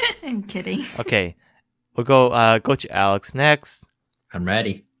 I'm kidding. Okay, we'll go to Alex next. I'm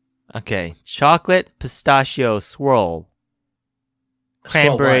ready. Okay, chocolate pistachio swirl,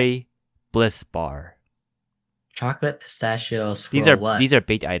 cranberry bliss bar. Chocolate pistachio swirl. These are what? these are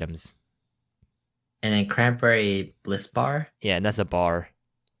baked items. And then cranberry bliss bar. Yeah, and that's a bar.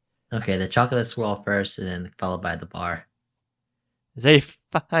 Okay, the chocolate swirl first, and then followed by the bar. Is that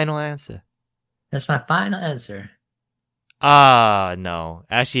your final answer? That's my final answer. No.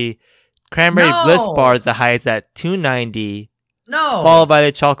 Actually, cranberry bliss No! bar is the highest at 290, No. followed by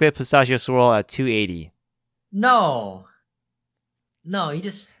the chocolate pistachio swirl at 280. No. No,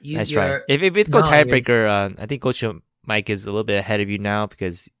 That's right. If it go No, tiebreaker, I think Coach Mike is a little bit ahead of you now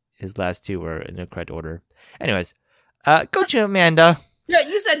because his last two were in the correct order. Anyways, Coach Amanda. Yeah,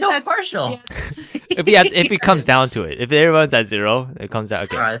 you said no That's- partial. yeah. If it comes down to it, if everyone's at 0, it comes down.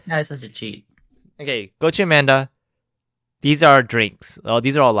 Okay. Alright, this guy is such a cheat. Okay, Coach Amanda. These are drinks. Oh,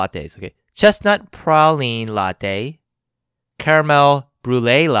 these are all lattes. Okay, chestnut praline latte, caramel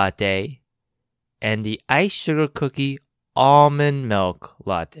brulee latte, and the ice sugar cookie almond milk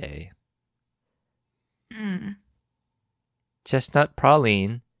latte. Mm. Chestnut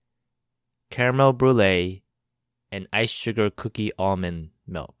praline, caramel brulee, and ice sugar cookie almond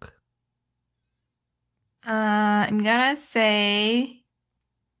milk. I'm gonna say.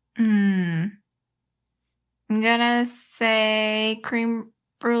 I'm gonna say cream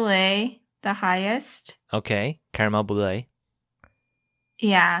brulee, the highest. Okay, caramel brulee.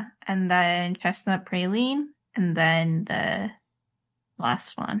 Yeah, and then chestnut praline, and then the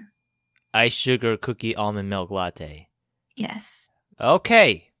last one. Ice sugar cookie almond milk latte. Yes.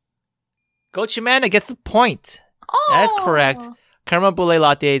 Okay. Coach Amanda gets the point. That's correct. Caramel brulee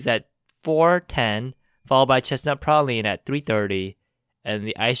latte is at 410, followed by chestnut praline at 330, and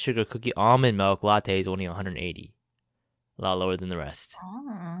the ice sugar cookie almond milk latte is only 180. A lot lower than the rest.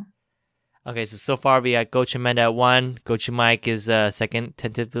 Oh. Okay, so far we got Coach Amanda at 1, Coach Mike is second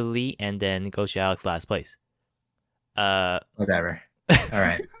tentatively, and then Coach Alex last place. Whatever.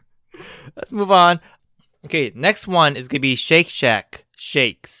 Alright. Let's move on. Okay, next one is going to be Shake Shack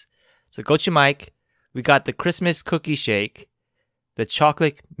shakes. So Coach Mike, we got the Christmas cookie shake, the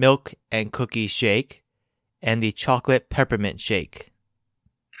chocolate milk and cookie shake, and the chocolate peppermint shake.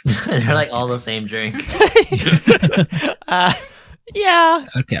 They're like all the same drink. Yeah.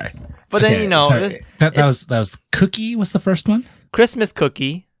 Okay. But then, Okay, you know, sorry. that was cookie was the first one. Christmas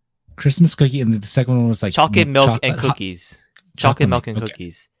cookie, Christmas cookie, and the second one was like chocolate milk and hot- cookies. Chocolate milk and okay.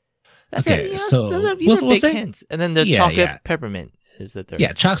 cookies. That's Okay, it. so those are, these we'll- are we'll big say- hints. And then the Yeah, chocolate yeah. peppermint is the third.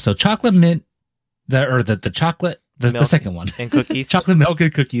 Yeah, so chocolate mint, the chocolate, the Milk second one, and cookies. chocolate milk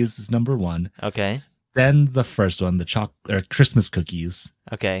and cookies is number 1. Okay. Then the first one, the Christmas cookies,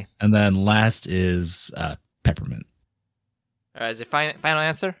 Okay. and then last is peppermint. All right, is it final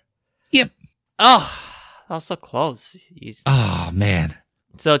answer? Yep. Oh, that was so close. Oh man.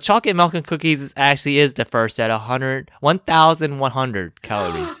 So chocolate milk and cookies is the first at 1,100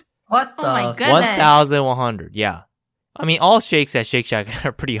 calories. What the? Oh my goodness. 1,100. Yeah. I mean, all shakes at Shake Shack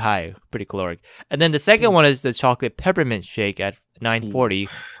are pretty high, pretty caloric. And then the second one is the chocolate peppermint shake at 940,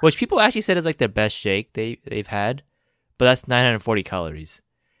 which people actually said is like their best shake they've had, but that's 940 calories.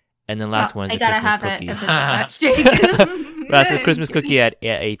 And then last one is I the gotta Christmas have cookie. it. If it's a batch shake. That's the Christmas cookie at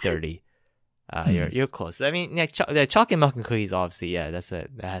 830. Hmm. You're close. I mean, yeah, the chocolate milk and cookies, obviously, yeah, that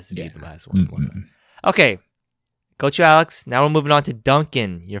has to be Yeah. the last one. Mm-mm. Okay, Coach Alex. Now we're moving on to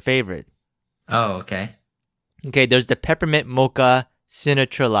Dunkin', your favorite. Oh, okay. Okay, there's the peppermint mocha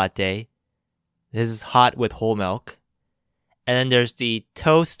signature latte. This is hot with whole milk. And then there's the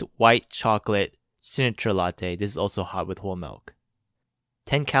toast white chocolate signature latte. This is also hot with whole milk.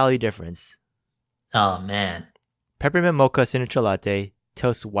 10 calorie difference. Oh man. Peppermint mocha signature latte,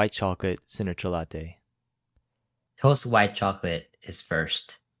 toast white chocolate signature latte. Toast white chocolate is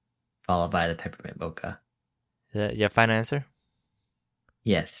first, followed by the peppermint mocha. Is that your final answer?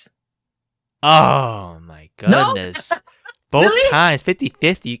 Yes. Oh my No! goodness. Both Really? times,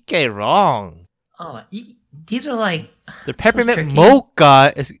 50-50, you get it wrong. Oh, these are like The peppermint tricky.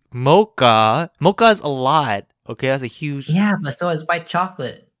 mocha is mocha. Mocha is a lot. Okay, that's a huge. yeah, but so is white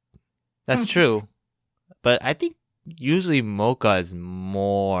chocolate. That's true. But I think usually mocha is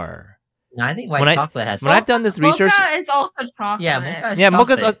more. No, I think white When I- chocolate has. When I've done this research, Mocha is also chocolate. Yeah, mocha is yeah,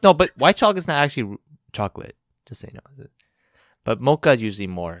 mocha's chocolate. no, but white chocolate is not actually chocolate. Just so you know. But mocha is usually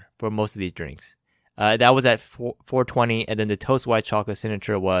more for most of these drinks. That was at 420, and then the toast white chocolate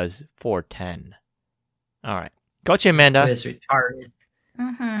signature was 410. All right, Coach Amanda. It's retarded.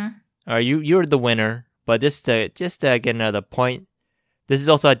 Mm-hmm. All right, you're the winner. But just to get another point, this is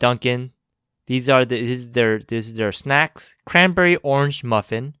also at Dunkin'. This is their snacks: cranberry orange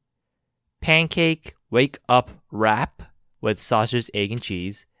muffin, pancake wake up wrap with sausage, egg, and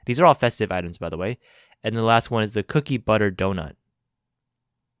cheese. These are all festive items, by the way. And the last one is the cookie butter donut.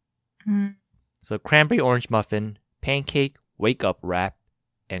 Mm. So cranberry orange muffin, pancake wake up wrap,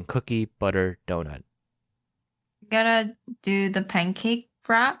 and cookie butter donut. Gotta do the pancake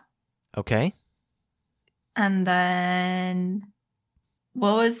wrap. Okay. And then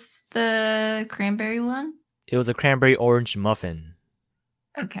what was the cranberry one? It was a cranberry orange muffin.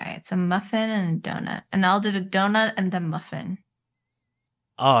 Okay, it's a muffin and a donut. And I'll do the donut and the muffin.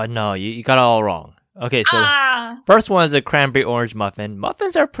 Oh no, you got it all wrong. Okay, so first one is a cranberry orange muffin.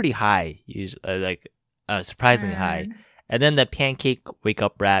 Muffins are pretty high, usually surprisingly high. And then the pancake wake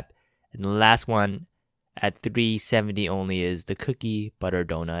up wrap, and the last one at 370 only is the cookie butter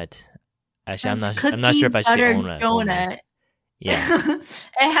donut. Actually, I'm not sure if I should own it. Donut. Yeah,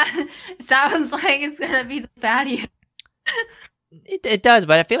 it sounds like it's gonna be the fatty. it does,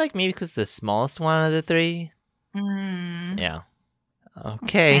 but I feel like maybe because it's the smallest one of the three. Mm. Yeah.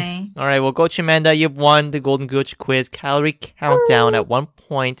 Okay. All right. Well, Coach Amanda, you've won the Golden Coach Quiz calorie countdown at 1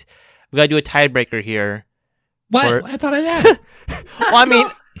 point. We gotta do a tiebreaker here. What? I thought I had. Well, I mean,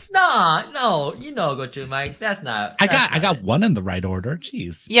 No, go to Mike. That's not. I got one in the right order.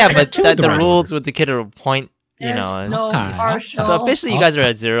 Jeez. yeah, I but got two in the the right rules with the kid at a point, you know. No Okay. partial. So officially, you guys are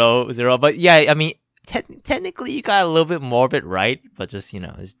at 0-0. But yeah, I mean, technically, you got a little bit more of it right, but just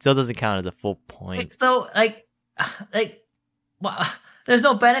it still doesn't count as a full point. So well, there's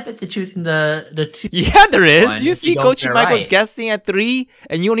no benefit to choosing the two. Yeah, there is. One, You if see, you don't Coach get Michael's right. guessing at 3,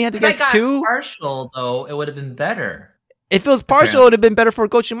 and you only had to If I guess got 2. partial though, it would have been better. If it was partial, it would have been better for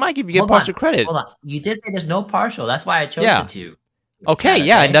Coach Mike if you get Hold partial on, credit. Hold on, you did say there's no partial. That's why I chose Yeah. the two. Okay,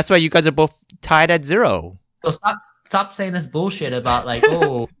 yeah, and that's why you guys are both tied at 0. So stop saying this bullshit about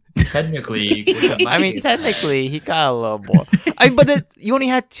technically. I mean, technically, he got a little more. But you only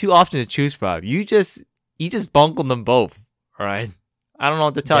had 2 options to choose from. You just bungled them both. All right. I don't know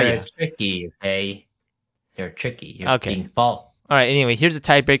what to tell They're you. tricky, okay? They're tricky. You're Okay. being false. All right. Anyway, here's a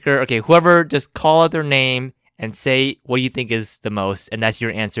tiebreaker. Okay, whoever just call out their name and say what you think is the most, and that's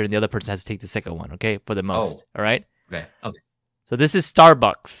your answer, and the other person has to take the second one. Okay, for the most. All right. Okay. So this is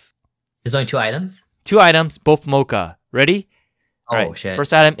Starbucks. There's only 2 items. 2 items, both mocha. Ready? All Oh right. shit.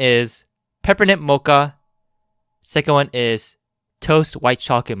 First item is peppermint mocha. Second one is toast white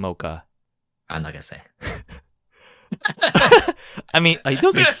chocolate mocha. I'm not gonna say. I mean,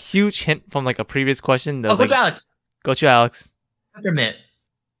 those are a huge hint from a previous question. Go to Alex. Go to Alex. Peppermint.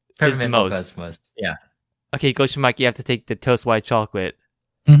 Is the mocha most. is most. Yeah. Okay, Coach Mike, you have to take the toast white chocolate.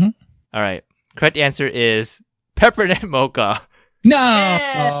 Mhm. All right. Correct answer is peppermint mocha.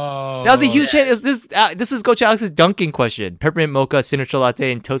 No. That was a huge hit. This is Coach Alex's dunking question. Peppermint mocha signature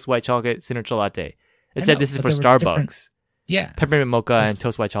latte and toast white chocolate signature latte. It I said know, this is but for they were Starbucks. different. Yeah. Peppermint mocha and Yes.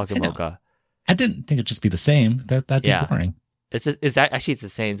 toast white chocolate I know. mocha. I didn't think it'd just be the same. That'd be Yeah. boring. Actually it's the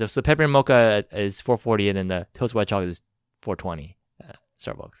same. So peppermint mocha is 440 and then the toast white chocolate is 420.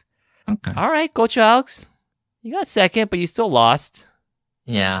 Starbucks. Okay. All right, Coach Alex. You got second, but you still lost.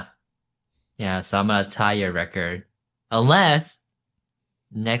 Yeah. Yeah. So I'm gonna tie your record, unless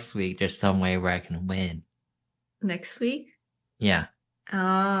next week there's some way where I can win. Next week? Yeah.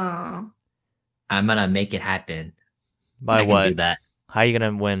 Oh. I'm gonna make it happen. By I can what? do that. How are you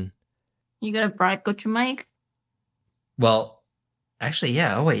gonna win? You gonna bribe Coach Mike? Well, actually,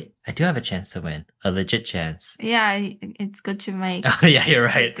 yeah. Oh wait, I do have a chance to win. A legit chance. Yeah, it's Coach Mike. Oh yeah, you're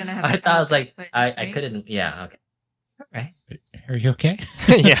right. He's gonna have I to thought I was like, quiz, I right? couldn't. Yeah. Okay. All right. Are you okay?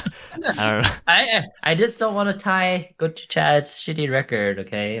 Yeah. I don't know. I just don't want to tie Go to Chad's shitty record.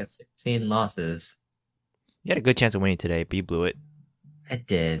 Okay, 16 losses. You had a good chance of winning today, but you blew it. I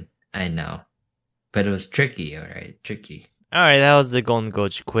did. I know, but it was tricky. All right, tricky. All right, that was the Golden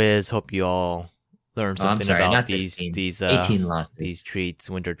Coach quiz. Hope you all learned Oh, I'm something sorry, about not these 16. these 18 losses. these treats,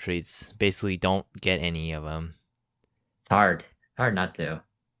 winter treats. Basically, don't get any of them. It's hard. Hard not to.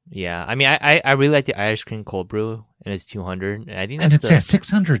 Yeah, I mean, I really like the ice cream cold brew, and it's 200. And I think And that's it's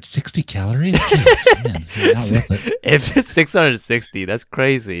 660 calories. Jeez, man, not worth it. if it's 660, that's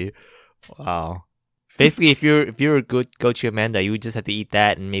crazy. Wow. Basically, if you're a good Gochu Amanda, you would just have to eat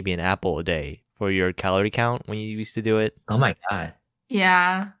that and maybe an apple a day for your calorie count when you used to do it. Oh my god.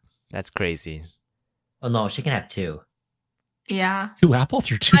 Yeah. That's crazy. Oh no, she can have 2. Yeah. 2 apples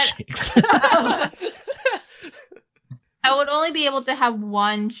or 2 But- shakes? I would only be able to have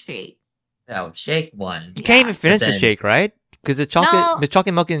one shake. Oh, shake one. You can't even finish the then- shake, right? Because the No.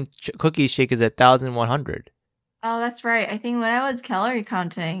 chocolate milk and cookie shake is 1,100. Oh, that's right. I think when I was calorie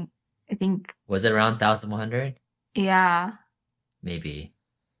counting, I think, Was it around 1,100? yeah. Maybe.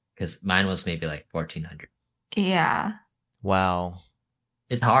 Because mine was maybe like 1,400. Yeah. Wow.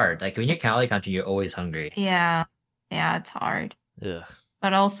 It's hard. Like when you're calorie counting, you're always hungry. Yeah. Yeah, it's hard. Ugh.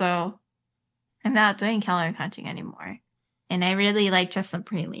 But also, I'm not doing calorie counting anymore. And I really like just a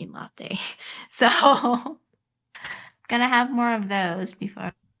praline latte. So, gonna have more of those before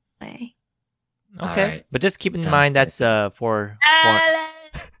I play. Okay. Alright. But just keep in Sounds mind good. that's for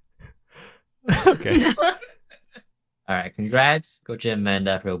okay. All right, congrats, Coach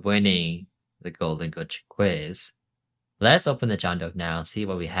Amanda, for winning the Golden Coach quiz. Let's open the John Doe now and see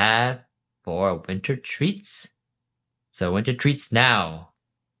what we have for winter treats. So winter treats now.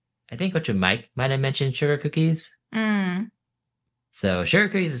 I think Coach Mike might have mentioned sugar cookies. Mm. So sugar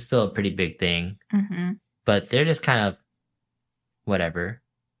cookies is still a pretty big thing, Mm-hmm. but they're just kind of whatever.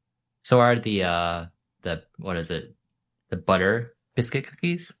 So are the what is it? The butter biscuit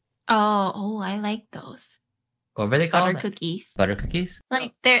cookies? Oh, I like those. What were they called? Butter cookies. Butter cookies?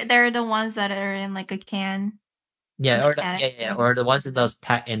 Like they're the ones that are in like a can. Yeah, or the, Mechanic yeah, thing. or the ones in those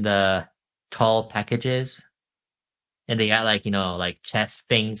in the tall packages, and they got like like chess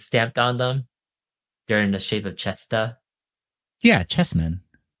things stamped on them. They're in the shape of chess stuff. Yeah, Chessman.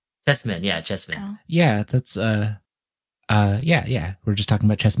 Chessmen, yeah, chessmen. Oh. Yeah, that's yeah. We're just talking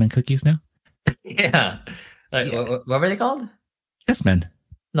about Chessman cookies now. Yeah, like, Yeah. what were they called? Chessman.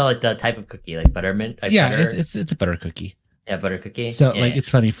 No, like the type of cookie, like buttermint. Like Yeah, butter, it's a butter cookie. yeah, butter cookie. So yeah. like it's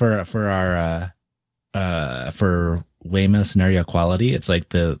funny for our for Weymouth scenario quality, it's like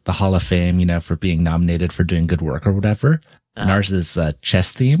the Hall of Fame, for being nominated for doing good work or whatever. And Uh-huh. ours is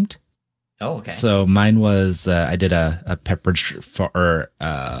chess themed. Oh, okay. So mine was I did a Pepperidge for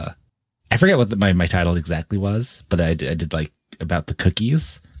I forget what my title exactly was, but I did like about the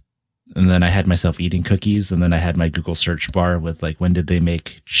cookies. And then I had myself eating cookies, and then I had my Google search bar with like, when did they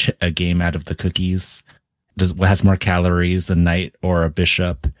make a game out of the cookies? What has more calories, a knight or a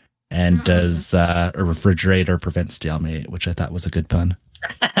bishop? And Mhm. does a refrigerator prevent stalemate? Which I thought was a good pun.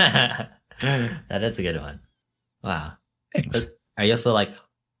 That is a good one. Wow. Thanks. But are you also like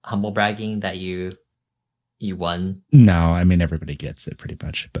humble bragging that you won? No, I mean everybody gets it pretty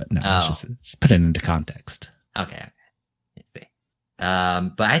much, but no, Oh. it's just put it into context. Okay. I see.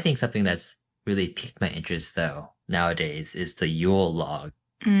 But I think something that's really piqued my interest though nowadays is the Yule log.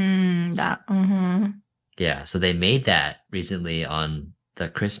 That. Mm-hmm. Yeah, so they made that recently on the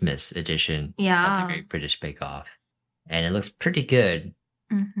Christmas edition of Yeah. the Great British Bake Off, and it looks pretty good.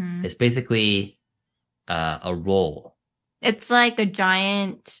 Mm-hmm. It's basically a roll. It's like a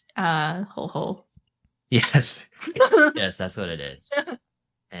giant ho-ho. Yes, yes, that's what it is.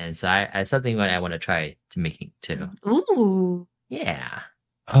 And so I something that I want to try to making too. Ooh. Yeah.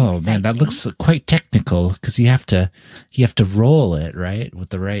 Oh man, that looks quite technical because you have to roll it right with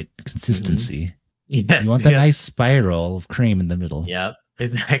the right consistency. Yes, You want the yes. nice spiral of cream in the middle. Yep,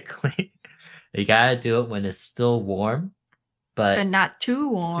 exactly. You gotta do it when it's still warm, But but not too too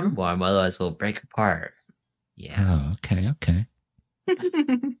warm. warm, otherwise it'll break apart. Yeah. Oh, okay.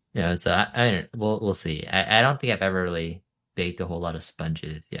 Yeah, so we'll see. I don't think I've ever really baked a whole lot of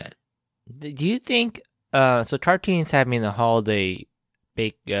sponges yet. Do you think so Tartine's having the holiday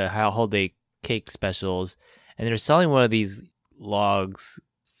holiday cake specials, and they're selling one of these logs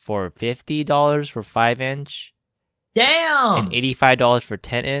for $50 for 5-inch Damn! and $85 for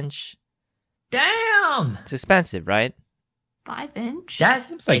 10-inch. Damn! It's expensive, right? 5-inch. That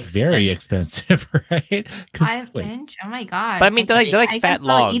seems It's like very expensive, right? 'Cause, wait, 5-inch. Oh my god. But I mean, they're like I fat can probably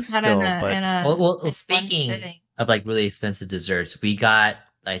logs eat that still, in a, but- in a, Well, like, one speaking sitting. of like really expensive desserts, we got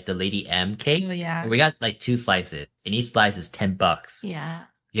like the Lady M cake. Oh yeah. We got like 2 slices, and each slice is $10 Yeah.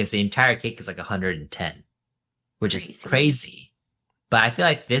 because the entire cake is like 110, which is Crazy. crazy. But I feel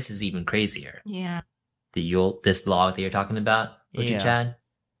like this is even crazier. Yeah. This log that you're talking about, Yeah. Chan,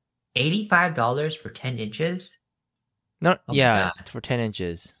 $85 for 10 inches, No, Oh my yeah, God. it's for 10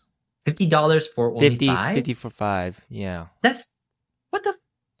 inches. $50 for only 50, 5. 50 for 5. Yeah. That's what the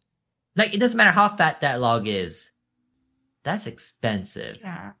like. It doesn't matter how fat that log is. That's expensive.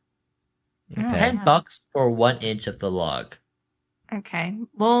 Yeah. Okay. Yeah. $10 for 1 inch of the log. Okay.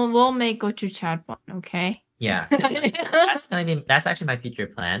 We'll make go to Chad one. Okay. Yeah, that's actually my future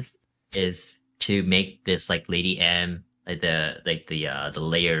plans is to make this like Lady M, like the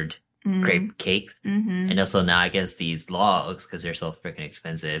layered grape cake, Mm-hmm. and also now I guess these logs because they're so freaking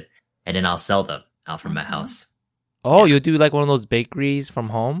expensive, and then I'll sell them out from my Mhm. house. Oh, Yeah. you'll do like one of those bakeries from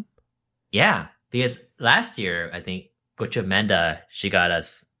home? Yeah, because last year I think Coach Amanda she got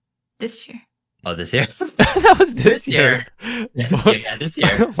us This year. Oh, this year. That was this year. This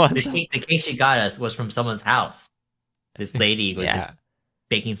year. What? The cake she got us was from someone's house. This lady was Yeah. just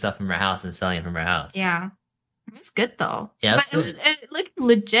baking stuff from her house and selling it from her house. Yeah. It was good though. Yeah, But that's it looked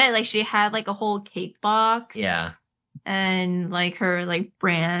legit. Like she had like a whole cake box Yeah. and like her like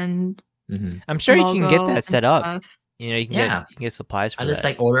brand. hmm I'm sure you can get logo that and set up. stuff. You know, you can Yeah. get supplies for I that. just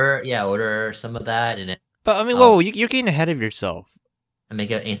like order some of that and then But I mean, Oh. whoa, you're getting ahead of yourself. I make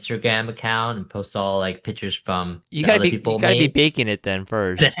an Instagram account and post all like pictures from You that gotta other be people you gotta be made. baking it then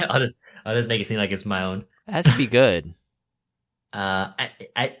first. I'll just make it seem like it's my own. It has to be good.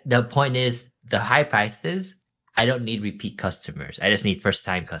 The point is the high prices. I don't need repeat customers. I just need first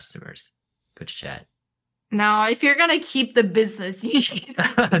time customers. Go to chat. Now, if you're gonna keep the business, you should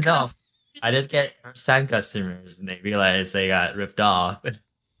No, I just get first time customers and they realize they got ripped off.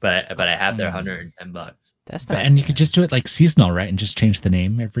 But I have their $110. That's not. And you could just do it like seasonal, right? And just change the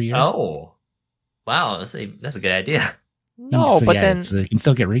name every year. Oh, wow, that's a good idea. No, So, but yeah, then so you can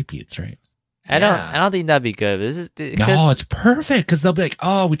still get repeats, right? I Yeah. don't think that'd be good. This is No, it's perfect because they'll be like,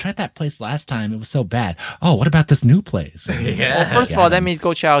 "Oh, we tried that place last time; it was so bad. Oh, what about this new place?" Yeah. well, first of all, that Yeah. means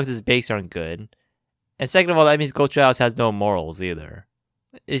Gochu Alex's bakes aren't good, and second of all, that means Gochu Alex has no morals either.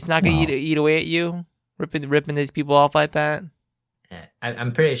 It's not gonna Well- eat away at you, ripping these people off like that. Yeah,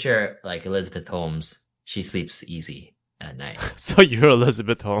 I'm pretty sure like Elizabeth Holmes, she sleeps easy at night. So you're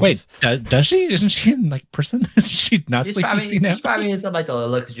Elizabeth Holmes. Wait, does she? Isn't she in like person? Is she not She's sleeping probably, now? she's probably in some like a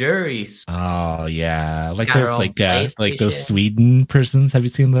luxury. Oh yeah, like Got her those own like those PlayStation. Sweden prisons. Have you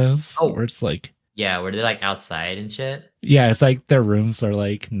seen those? Oh. Where it's like, Yeah, where they're like outside and shit. yeah, it's like their rooms are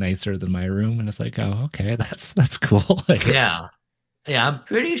like nicer than my room, and it's like, oh, okay, that's cool. Like, Yeah, yeah, I'm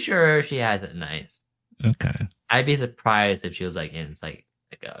pretty sure she has it nice. okay. I'd be surprised if she was like in like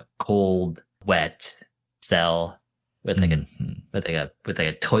a cold, wet cell with like Mhm. with like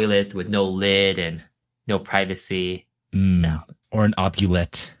a toilet with no lid and no privacy. No. Or an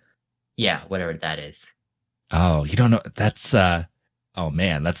obulette. Yeah, whatever that is. Oh, you don't know? That's oh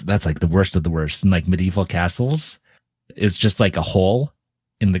man, that's like the worst of the worst. In like medieval castles, it's just like a hole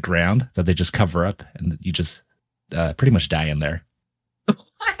in the ground that they just cover up, and you just pretty much die in there.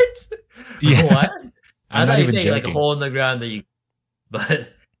 What? Yeah. What? I I'm thought not you even saying like a joking. hole in the ground that you, but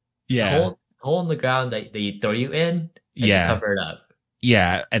Yeah, hole in the ground that they throw you in. And you yeah, cover it up.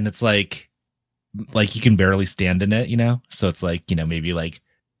 yeah, and it's like you can barely stand in it, you know. So it's like, you know, maybe like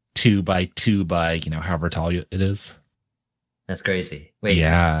 2 by 2 by, you know, however tall it is. That's crazy. Wait,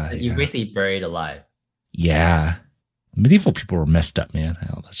 Yeah, you're yeah. basically buried alive. Yeah. Medieval people were messed up, man.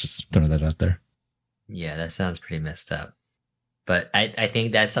 Hell, let's just throw that out there. Yeah, that sounds pretty messed up. But I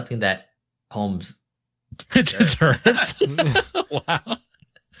think that's something that Holmes. It deserves. Wow.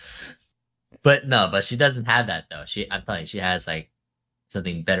 But no, but she doesn't have that though. I'm telling you, she has like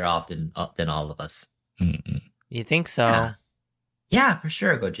something better off than all of us. Mm-mm. You think so? Yeah. Yeah, for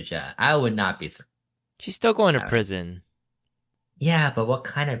sure. Go to chat. I would not be surprised. She's still going to Alright. prison. Yeah, but what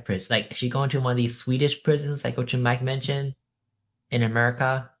kind of prison? Like, is she going to one of these Swedish prisons, like what Mike mentioned, in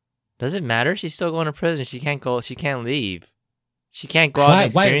America? Does it matter? She's still going to prison. She can't go. She can't leave. She can't go out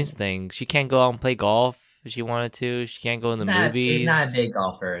and Why- experience things. She can't go out and play golf if she wanted to. She can't go in the movies. She's not a big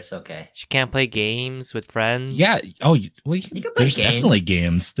golfer. It's okay. She can't play games with friends. Yeah. Oh, well, You can play there's games. definitely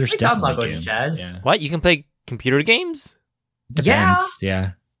games. There's We're talking about definitely going games. to Chad. Yeah. What? You can play computer games? Depends.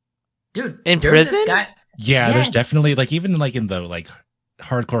 Yeah. Dude, In there was this prison? guy- Yeah. There's Yeah. definitely like even like in the like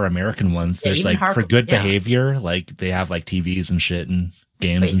hardcore American ones, Yeah, there's even like for hardcore- good yeah. behavior, like they have like TVs and shit and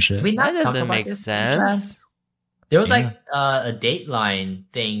games Wait, and shit. we not That talk doesn't about make this, sense. There was Yeah. like a Dateline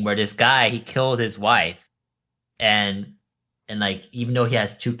thing where this guy he killed his wife, and like even though he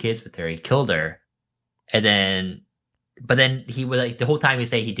has 2 kids with her, he killed her, and then but then he was like the whole time he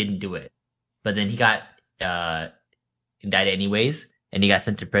say he didn't do it, but then he got indicted anyways, and he got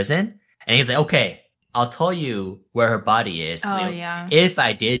sent to prison, and he's like, okay, I'll tell you where her body is. Oh you know, yeah. if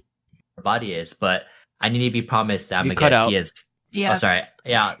I did, where her body is, but I need to be promised that I'm You gonna cut get out. PS. Yeah. Oh, sorry.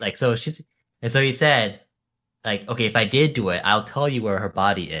 Yeah, like so she's and so he said, like, okay, if I did do it, I'll tell you where her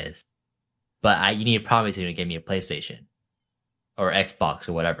body is, but you need to promise you to give me a PlayStation or Xbox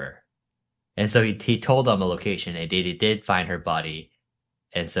or whatever. And so he told them a location, and they did find her body,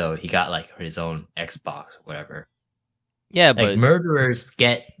 and so he got like his own Xbox or whatever. Yeah, Like but murderers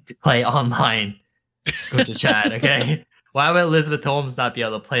get to play online. Go to chat, okay? Why would Elizabeth Holmes not be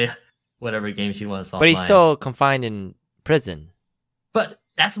able to play whatever game she wants offline? he's still confined in prison. But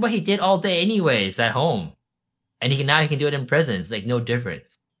that's what he did all day anyways at home. And now he can do it in prison. It's like no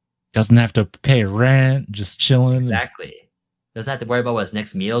difference. Doesn't have to pay rent, just chilling. Exactly. Doesn't have to worry about what his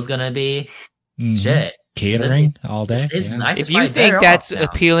next meal is gonna be. Mhm. Shit. catering all day. His Yeah. life is If you probably think better that's off now.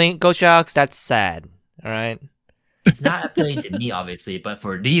 appealing, Coach Alex, that's sad. All right. It's not appealing to me, obviously, but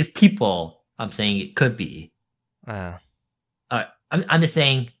for these people, I'm saying it could be. I'm just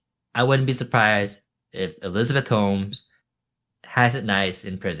saying, I wouldn't be surprised if Elizabeth Holmes has it nice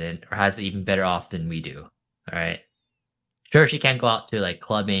in prison or has it even better off than we do. All right. Sure, she can't go out to like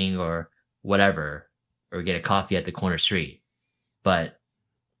clubbing or whatever or get a coffee at the corner street, but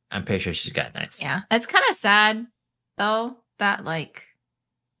I'm pretty sure she's got it nice. Yeah, it's kind of sad though that like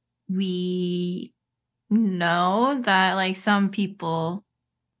we know that like some people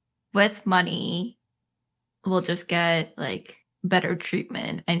with money will just get like better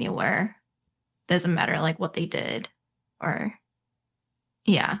treatment anywhere. Doesn't matter like what they did or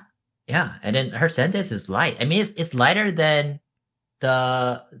yeah. Yeah, and then her sentence is light. I mean, it's lighter than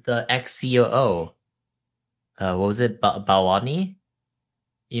the ex COO. What was it, Balwani?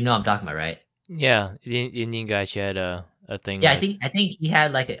 You know what I'm talking about, right? Yeah, the Indian guy, she had a thing. Yeah, with. I think he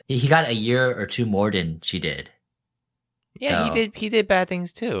had like he got a year or two more than she did. Yeah, So- he did bad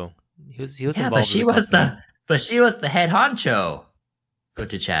things too. He was Yeah, involved. but she with was company. she was the head honcho. Go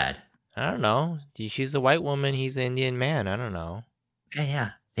to Chad. I don't know. She's a white woman. He's an Indian man. I don't know.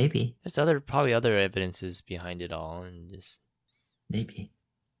 Yeah, maybe, There's probably other evidences behind it all, and just maybe.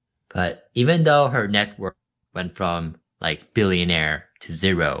 But even though her net worth went from like billionaire to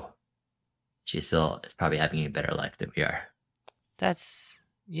zero, she still is probably having a better life than we are. that's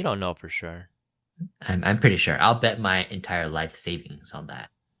you don't know for sure. I'm pretty sure. I'll bet my entire life savings on that.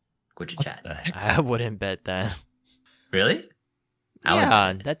 Go to What Chad. the heck? I wouldn't bet that. Really? I would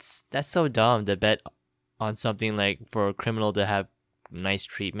Yeah, bet. that's so dumb to bet on something like for a criminal to have nice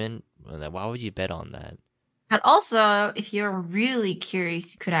treatment. Like, why would you bet on that? But also, if you're really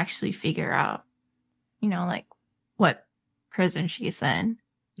curious, you could actually figure out, you know, like what prison she's in.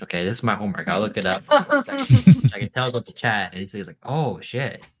 Okay, this is my homework. I'll look it up. I can tell go to chat, and he's like, "Oh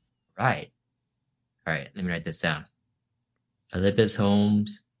shit, right." All right, let me write this down. Elizabeth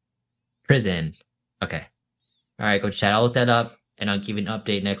Holmes, prison. Okay. All right, go to chat. I'll look that up, and I'll give you an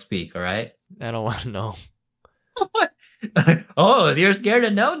update next week. All right. I don't want to know. Oh, you're scared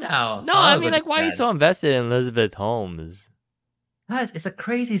to know now. No, Oh, I go mean, to like, why are you chat. so invested in Elizabeth Holmes? Guys, it's a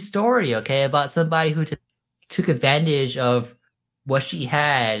crazy story, okay, about somebody who took advantage of what she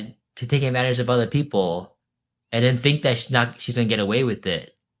had to take advantage of other people, and then think that she's gonna get away with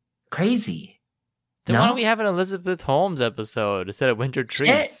it. Crazy. Then why No? don't we have an Elizabeth Holmes episode instead of Winter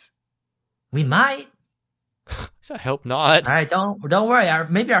Treats? We might. I hope not. All right, don't worry.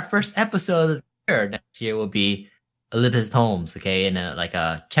 Maybe our first episode of the year next year will be Elizabeth Holmes, okay, and like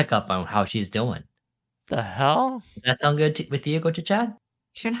a checkup on how she's doing. The hell? Does that sound good with you, Coach Chad?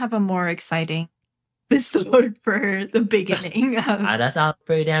 Should have a more exciting episode for the beginning. Of... That sounds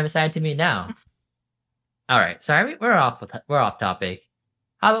pretty damn exciting to me now. All right, sorry, we're off topic.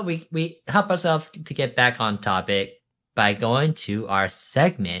 How about we help ourselves to get back on topic by going to our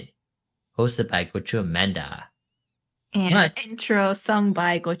segment hosted by Gochu Amanda. and What? intro sung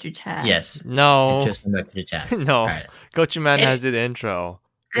by Gochu Chat. Yes, No. interesting about Gochu Chad. No. All right, Coach Man It- has the intro.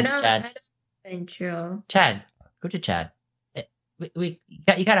 I don't. Chad. I don't intro. Chad, go to Chad. You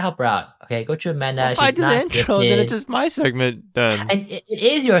gotta help her out, okay? Go to Amanda. Well, if I She's do the not intro, then gifted. it's just my segment then. And it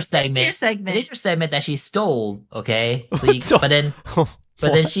is your It's segment. your It is segment. your segment that she stole, okay? So So- but then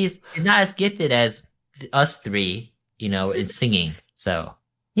What? she's not as gifted as us three, you know, in singing. So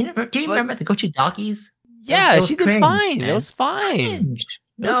do you But- remember the Go to Doggies? Yeah, It was she did cringe, fine. man. It was fine. Cringe.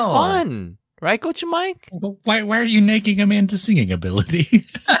 It was fun. Right, Coach Mike? Why are you nagging a man to singing ability?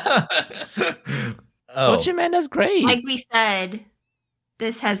 Oh, Coach Amanda's great. Like we said,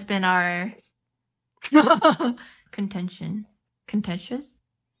 this has been our contention. Contentious?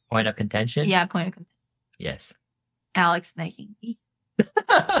 point of contention. Yeah, point of contention. Yes. Alex nagging me.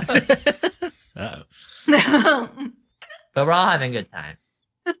 Oh. But we're all having a good time.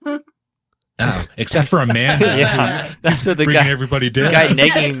 Oh, except for Amanda. Yeah, who that's what the bringing guy. everybody the down. guy Yeah,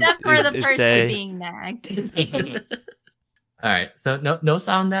 nagging except for the is person say- being nagged. All right. So no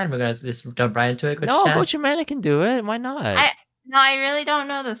sound then. We're gonna just jump right into it. Coach No, Chad? Coach Amanda can do it. Why not? No, I really don't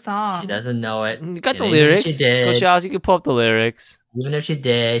know the song. She doesn't know it. You got the And even if lyrics. She did. Coach Alice, you can pull up the lyrics. Even if she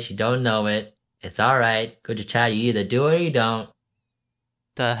did, she don't know it. It's all right. Go to chat. You either do it or you don't.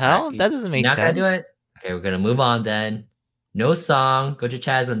 The hell? Alright, That doesn't make You're not sense. gonna do it. Okay, we're gonna move on then. No song. Go to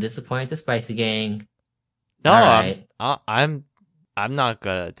chat is gonna disappoint the Spicy Gang. No, Alright. I'm not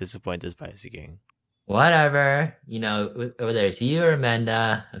gonna disappoint this Spicy Gang. Whatever. You know, whether it's you or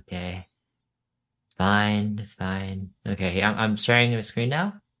Amanda. Okay. It's fine. It's fine. Okay, I'm sharing the screen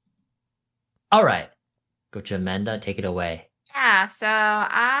now. All right. Go to Amanda. Take it away. Yeah, so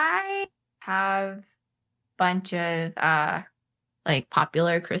I have bunch of like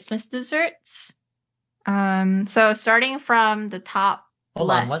popular Christmas desserts. So starting from the top Hold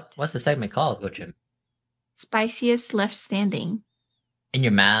left, on, what's the segment called, Gochim? spiciest left standing In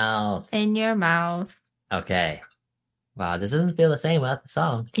your mouth. in your mouth. Okay. Wow, this doesn't feel the same without the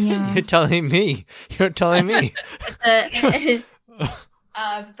song. Yeah. You're telling me. You're telling me.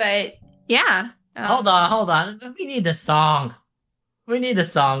 But yeah. Hold on. We need the song. We need the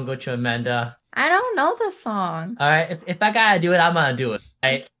song, Gochu Amanda. I don't know the song. All right, if I gotta do it, I'm gonna do it.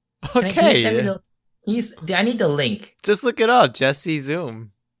 Right? Can you send me Okay. I need the link. Just look it up. Jesse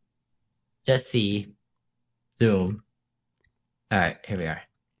Zoom. Just see. Zoom. All right, here we are.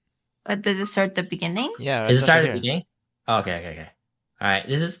 But does it start at the beginning? Yeah. Is it that's start right at the here. beginning? Oh, okay. All right,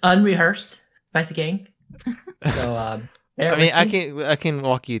 this is unrehearsed, Spicy Gang. So, bear I mean, with me. I can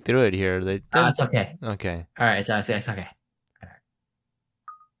walk you through it here. Like, It's okay. okay. All right, it's okay.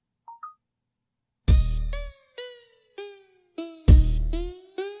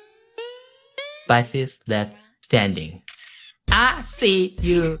 Spiciest left standing. I see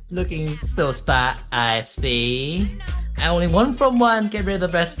you looking so spicy. Only one from one, get rid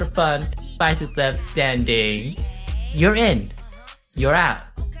of the rest for fun. Spiciest left standing. You're in. You're out.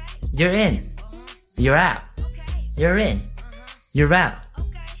 You're in. You're out. You're in. You're out.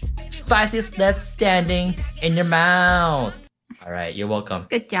 Spiciest left standing in your mouth. All right, you're welcome.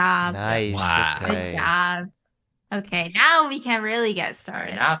 Good job. Nice. Wow. Good Okay. job. Okay, now we can really get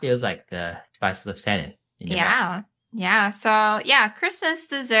started. Now it feels like the spiciest left standing. In your mouth. Yeah. Yeah. So yeah, Christmas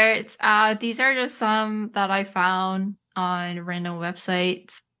desserts. These are just some that I found on random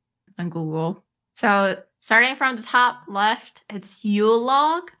websites on Google. So starting from the top left, it's Yule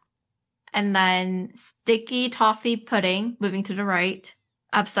log, and then sticky toffee pudding, moving to the right,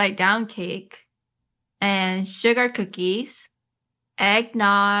 upside down cake, and sugar cookies,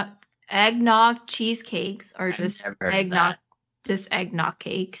 eggnog cheesecakes, or I've just never heard of eggnog, that. just eggnog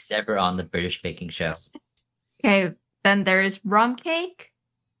cakes. Never on the British baking show. Okay, then there's rum cake,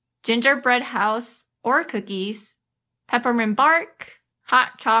 gingerbread house or cookies, peppermint bark,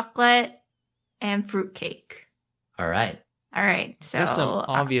 hot chocolate, and fruit cake. All right. All right, so There's some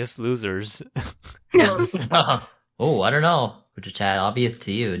obvious losers. Oh, I don't know. Which Chad, obvious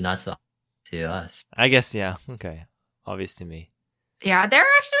to you, not so to us. I guess, yeah. Okay. Obvious to me. yeah, there are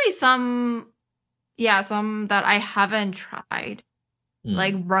actually some that I haven't tried, Hmm.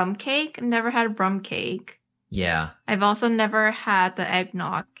 like rum cake. I've never had rum cake. Yeah. I've also never had the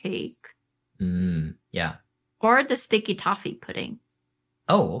eggnog cake Yeah. or the sticky toffee pudding.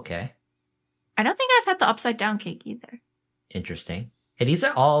 Oh, okay. I don't think I've had the upside down cake either. Interesting. Hey, these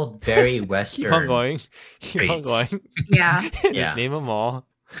are all very Western. Keep on going. Keep on treats. going. Yeah. Yeah. Just name them all.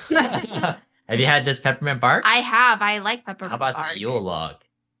 Have you had this peppermint bark? I have. I like peppermint How about bark. the Yule log?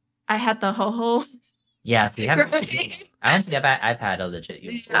 I had the ho ho. Yeah, if you haven't, Right. I don't think I've had a legit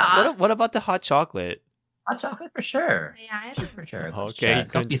Yule log. Yeah. What about the hot chocolate? Hot chocolate for sure. Yeah. For sure. Okay, you Don't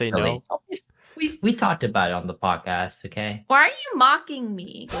couldn't be say silly. no. Don't be- We talked about it on the podcast, okay? Why are you mocking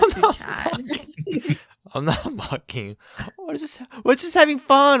me? Gochu Chad? I'm not mocking. We're just having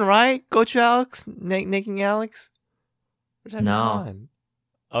fun, right? Go to Alex, making Alex. We're having No. fun.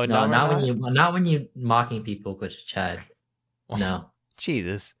 Oh No, no, not when you mocking people, Coach Chad. No.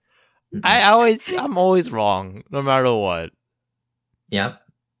 Jesus. Mm-mm. I'm always wrong, no matter what. Yep.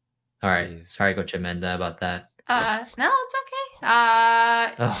 All right. Jeez. Sorry, Coach Amanda, about that. No, it's okay.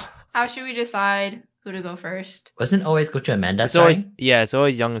 Ugh. How should we decide who to go first? Wasn't always Coach Amanda. It's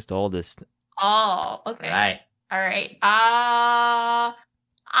always youngest to oldest. Oh, okay. Right. All right. I'm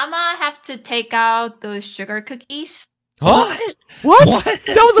gonna have to take out those sugar cookies. Huh? What? That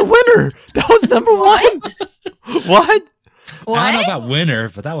was a winner. That was number one. What? I don't know about winner,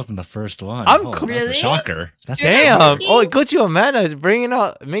 but that wasn't the first one. I'm Oh, co- that's a Really? shocker. That's Sugar Damn. cookies? Oh, good you,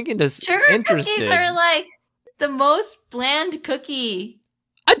 Amanda, making this Sugar interesting. cookies are like the most bland cookie.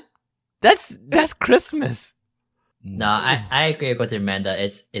 That's Christmas. No, I agree with Amanda.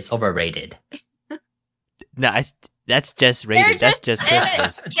 It's overrated. No, that's just rated. That's just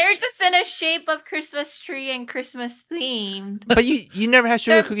Christmas. They're just in a shape of Christmas tree and Christmas themed. But you never had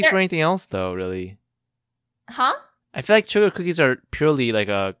sugar They're- cookies for anything else, though. Really, Huh? I feel like sugar cookies are purely like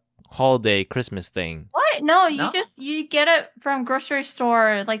a holiday Christmas thing. What? No, No? you get it from grocery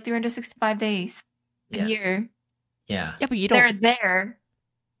store like 365 days a Yeah. year. Yeah. Yeah, but you They're don't. there.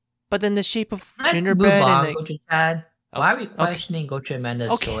 But then the shape of Let's move gingerbread on, and Coach Chad. Why are we Okay. questioning Coach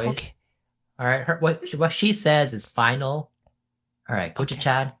Amanda's okay, choice? okay. All right, what she says is final. All right, Coach Okay.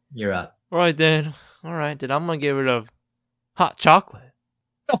 Chad, you're up. All right, then I'm gonna get rid of hot chocolate.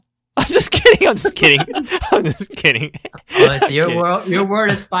 I'm just kidding. I'm just kidding. I'm just kidding. Oh, so your Okay.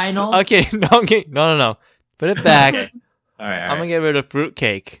 word is final. Okay, no. Put it back. All right. I'm gonna get rid of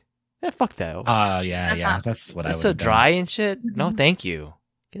fruitcake. Yeah, fuck that. Yeah, That's yeah. not- That's what I It's would so have done. dry and shit. No, Mhm. thank you.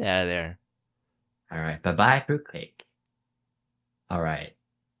 Get out of there. All right. Bye-bye fruitcake. All right.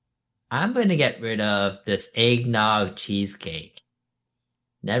 I'm going to get rid of this eggnog cheesecake.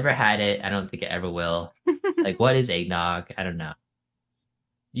 Never had it. I don't think I ever will. Like, what is eggnog? I don't know.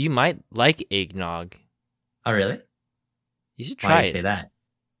 You might like eggnog. Oh, really? You should Why try do you it. say that?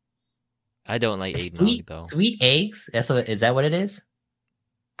 I don't like It's eggnog sweet, though. sweet eggs? Is that what it is?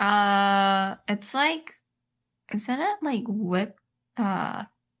 It's like, isn't it like whipped?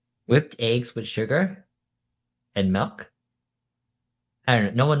 Whipped eggs with sugar and milk? I don't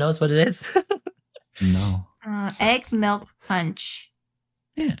know. No one knows what it is? No. Egg milk punch.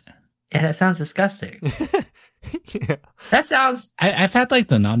 Yeah. Yeah, that sounds disgusting. Yeah. That sounds... I've had like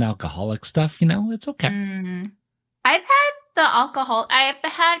the non-alcoholic stuff. You know, it's okay. I've had the alcohol. I've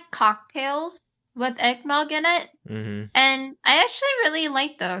had cocktails with eggnog in it, Mm-hmm. and I actually really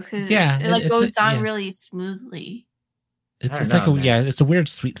like those because Yeah, it like it's goes down yeah. really smoothly. It's don't it's like know, a man. it's a weird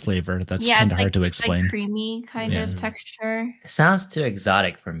sweet flavor that's Yeah, kind it's of hard to It's explain. like creamy kind Yeah. of texture. It sounds too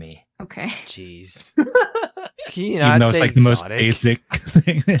exotic for me. Okay. Jeez. Can you Even not though it's say like the most exotic? basic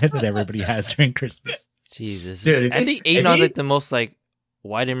thing that everybody has during Christmas. Jesus. Dude, if I you- think if eggnog's you- like the most like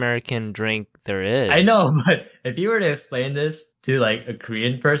white American drink there is. I know, but if you were to explain this to like a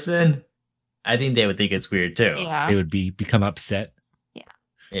Korean person, I think they would think it's weird too. Yeah. They would become upset.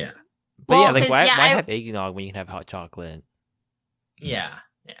 Yeah. But Well, yeah, like 'cause, why yeah, why I- have eggnog when you can have hot chocolate? Yeah.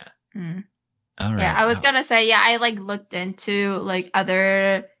 Yeah. Mm. All right. Yeah, I was gonna say, yeah, I like looked into like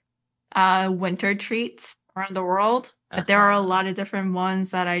other winter treats around the world, but there are a lot of different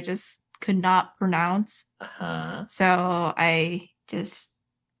ones that I just could not pronounce. Uh-huh. So I just,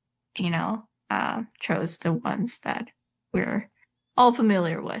 chose the ones that we're all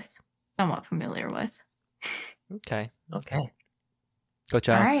familiar with, somewhat familiar with. Okay. Okay. Go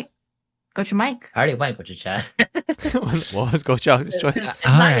Childs. All right, go to Mike. I already went with you, Chad. What was Go Childs' choice? It's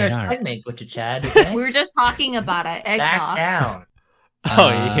All not right, your all right. segment, with you, Chad. Okay? We were just talking about it. Back Eggnog. down. Oh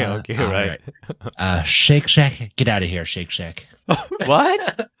yeah, okay, all right. Shake Shack, get out of here, Shake Shack.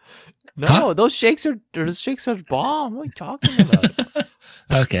 What? No, Huh? those shakes are bomb. What are you talking about?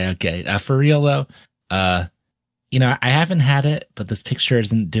 Okay. For real though, I haven't had it, but this picture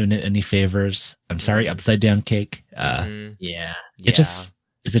isn't doing it any favors. I'm sorry, upside down cake. Mhm. Yeah. It just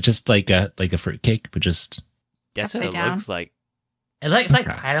is it just like a fruit cake, but just That's what Upside it down. looks like. It's like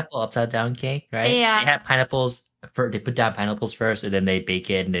Okay. pineapple upside down cake, right? Yeah. They have pineapples they put down pineapples first, and then they bake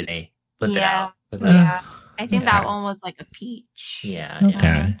it, and then they flip it Yeah. out. Flip it out. Yeah, I think that Okay. one was like a peach. Yeah.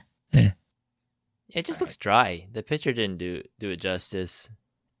 okay. It just looks dry. The picture didn't do it justice.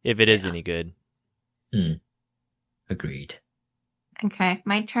 If it is Yeah. any good. Agreed. Okay,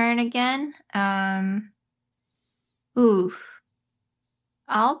 my turn again. Oof.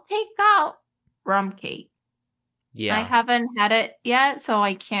 I'll take out rum cake. Yeah. I haven't had it yet, so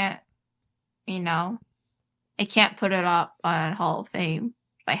I can't, I can't put it up on Hall of Fame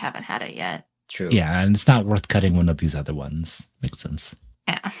if I haven't had it yet. True. Yeah, and it's not worth cutting one of these other ones. Makes sense.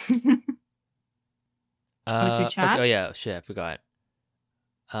 Yeah. Okay, chat? oh yeah, shit, I forgot.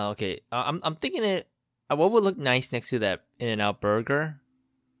 Okay, I'm thinking it. What would look nice next to that In-N-Out burger?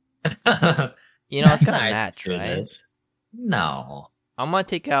 It's kind of match, right? No. I'm gonna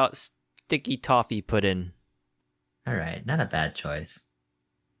take out sticky toffee pudding. All right, not a bad choice.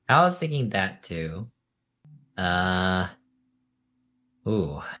 I was thinking that too.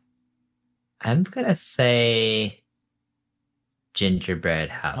 Ooh. I'm gonna say gingerbread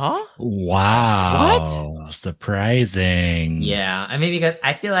house. Huh? Wow. Surprising. Yeah, I mean because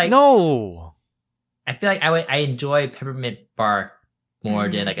I feel like No. I feel like I enjoy peppermint bark more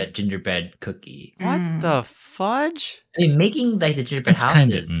than like a gingerbread cookie. What Mm. the fudge? I mean, making like the gingerbread It's house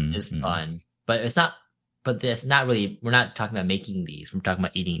kinda- is mm. fun, but it's not. But it's not really. We're not talking about making these. We're talking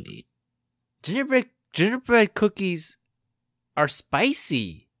about eating these. Gingerbread cookies are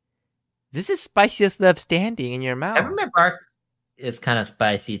spicy. This is spiciest left standing in your mouth. Peppermint bark is kind of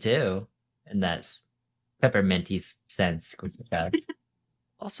spicy too, and that's pepperminty sense.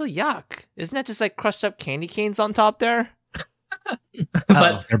 Also, yuck. Isn't that just like crushed up candy canes on top there?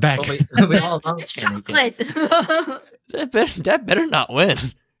 Oh, they're back. but we all love candy canes. Chocolate. That better not win.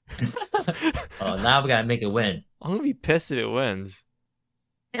 Oh, now we gotta make it win. I'm gonna be pissed if it wins.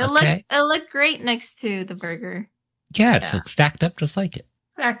 it Okay. looked great next to the burger. Yeah, it's Yeah. like stacked up just like it.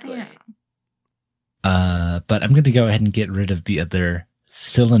 Exactly. Yeah. But I'm going to go ahead and get rid of the other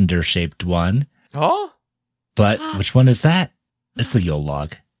cylinder-shaped one. Oh? But which one is that? It's the Yule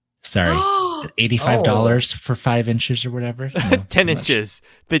log. Sorry. $85 for 5 inches or whatever. No, 10 too much. inches.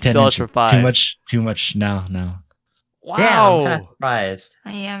 10 $50 inches. for 5. Too much. No. Wow. Damn, I'm kind of surprised.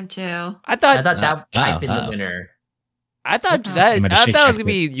 I am too. I I thought thought that might be the uh-oh. winner. I thought Uh-oh. that You might I have thought it was shake-shacked gonna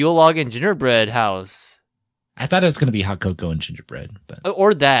be Yule log and gingerbread house. I thought it was going to be hot cocoa and gingerbread, but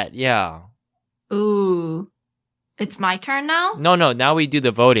Or that, yeah. Ooh. It's my turn now? No, now we do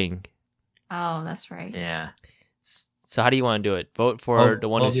the voting. Oh, that's right. Yeah. So how do you want to do it? Vote for the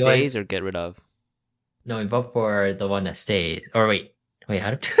one who we stays always- or get rid of? No, we vote for the one that stays. Or wait,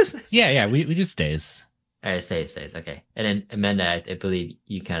 how do you do this? yeah, we just stays. All right, stays. Okay, and then Amanda, I believe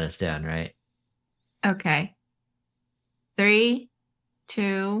you kind of stay on, right? Okay. 3,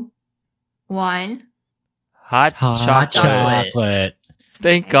 2, 1. Hot Hot chocolate. chocolate.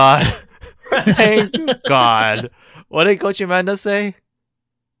 Thank God. Thank God. What did Coach Amanda say?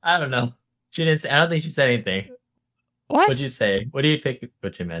 I don't know. She didn't. I don't think she said anything. What? What'd you say? What do you pick,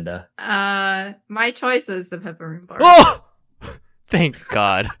 Coach Amanda? My choice was the peppermint bar. Oh! Thank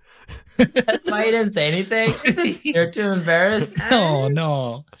God. That's why you didn't say anything. You're too embarrassed. Oh no.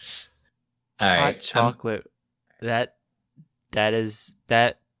 All right, Hot chocolate. That is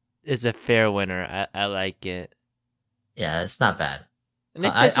a fair winner. I like it. Yeah, it's not bad. And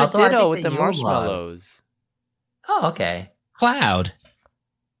it I- fits with although I Ditto think with the the Yule log- marshmallows. Oh, okay. Cloud.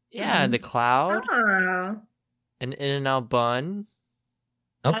 Yeah, and the cloud, Oh, an In-N-Out bun.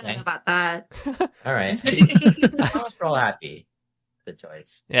 I don't Okay. know about that. All right. I was all happy with the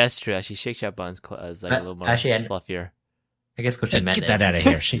choice. Yeah, that's true. Actually, Shake Shack buns is like a But little more actually, fluffier. I guess Coach Amanda. Get that out of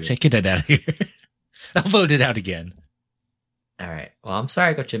here. Shake, get that out of here. I'll vote it out again. All right. Well, I'm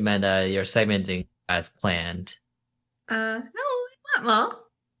sorry, Coach Amanda. Your segment didn't go as planned. No, it went well.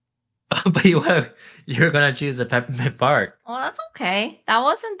 But you're gonna choose the peppermint bark. Well, that's okay. That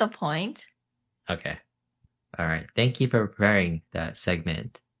wasn't the point. Okay. All right. Thank you for preparing that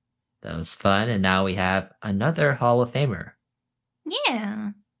segment. That was fun. And now we have another Hall of Famer.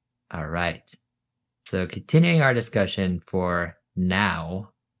 Yeah. All right. So continuing our discussion for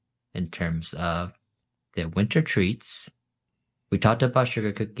now, in terms of the winter treats, we talked about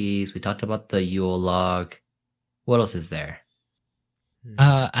sugar cookies. We talked about the Yule log. What else is there?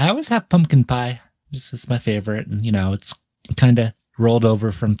 I always have pumpkin pie. This is my favorite, and it's kind of rolled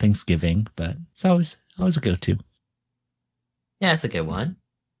over from Thanksgiving, but it's always a go-to. Yeah, it's a good one.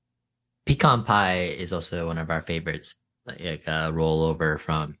 Pecan pie is also one of our favorites, like a rollover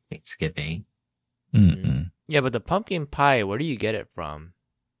from Thanksgiving. Mm-mm. Yeah, but the pumpkin pie, where do you get it from?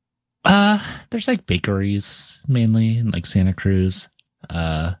 There's like bakeries mainly in like Santa Cruz.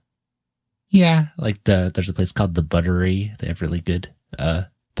 Yeah, like there's a place called the Buttery. They have really good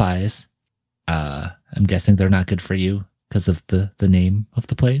pies. I'm guessing they're not good for you because of the name of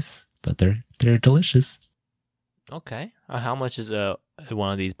the place, but they're delicious. Okay. How much is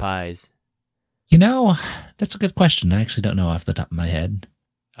one of these pies? That's a good question. I actually don't know off the top of my head.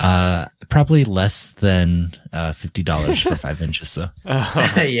 Probably less than $50 for 5 inches though.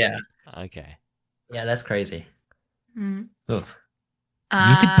 Yeah. Okay. Yeah, that's crazy. Mm. Oof.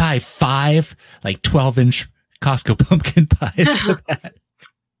 You could buy 5 like 12-inch Costco pumpkin pies for that.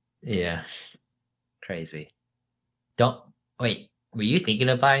 Yeah. Crazy. Wait, were you thinking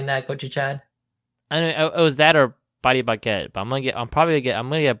of buying that, Coach Chad? I know it was that or Body Baguette, but I'm gonna get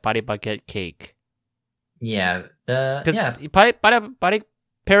Body Baguette cake. Yeah. Because Yeah.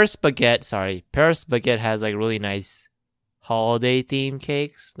 Paris Baguette has like really nice holiday themed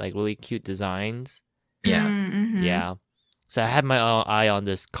cakes, like really cute designs. Yeah. Mhm. Yeah. So I had my eye on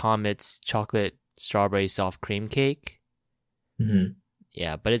this Comet's chocolate strawberry soft cream cake. Mhm.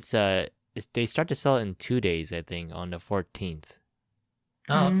 Yeah, but they start to sell it in 2 days, I think, on the 14th.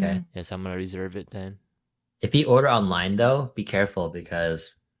 Oh, okay. Yes, I'm gonna reserve it then. If you order online, though, be careful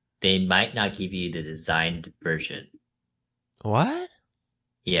because they might not give you the designed version. What?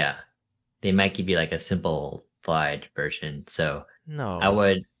 Yeah. They might give you like a simplified version. So No. I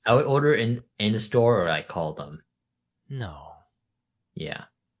would order in the store or like call them. No. Yeah.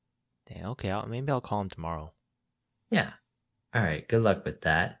 Damn, okay, maybe I'll call him tomorrow. Yeah. All right. Good luck with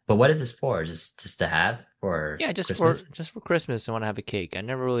that. But what is this for? Just to have for Yeah, just Christmas? for Christmas, I want to have a cake. I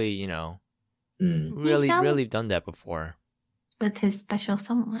never really, Mm. really done that before. With his special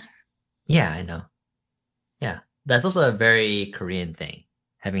someone. Yeah, I know. Yeah. That's also a very Korean thing,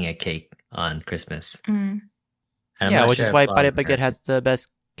 having a cake on Christmas. Mm. And I'm Yeah, not which sure is if why a lot Body of Baguette Americans- has the best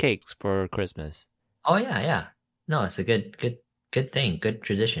cakes for Christmas. Oh yeah. No, it's a good thing, good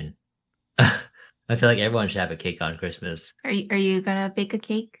tradition. I feel like everyone should have a cake on Christmas. Are you gonna bake a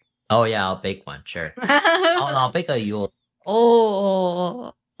cake? Oh yeah, I'll bake one, sure. I'll bake a Yule.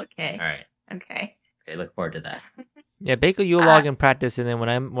 Oh, okay. All right. Okay. Okay, look forward to that. Yeah, bake a Yule log and practice, and then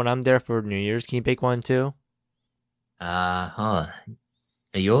when I'm there for New Year's, can you bake one too?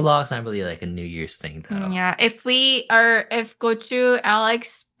 The Yule log's not really like a New Year's thing though. Yeah, if Gochu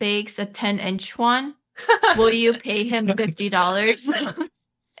Alex bakes a 10-inch one, will you pay him $50?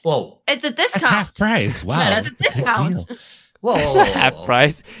 Whoa. It's a That's discount. half price. Wow. Yeah, that's a good discount. deal. Whoa. It's not half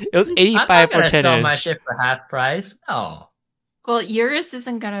price. It was I'm 85 not for gonna 10 sell my inch. shit for half price. No. Well, yours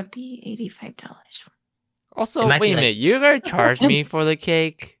isn't gonna be $85. Also, It might wait be a like- minute. You're gonna charge me for the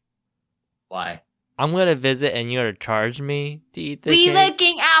cake? Why? I'm gonna visit, and you're gonna charge me to eat the We cake?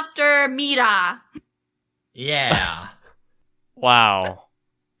 looking after Mira. Yeah. Wow.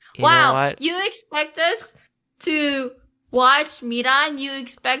 You know Wow, what? you expect us to watch Mira and you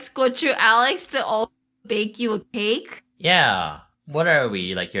expect Gochu Alex to all bake you a cake? Yeah. What are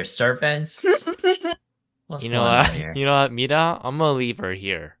we? Like your servants? What's You know going on what? here? You know what, Mira? I'm gonna leave her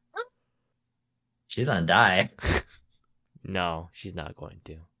here. She's gonna die. No, she's not going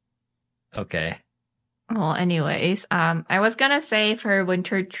to. Okay. Well, anyways, I was gonna say for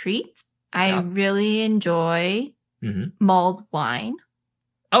winter treats, I Yeah. really enjoy hmm mulled wine.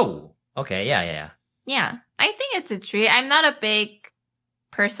 Oh. Okay. Yeah. Yeah, I think it's a treat. I'm not a big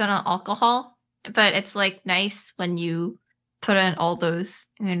person on alcohol, but it's like nice when you put in all those,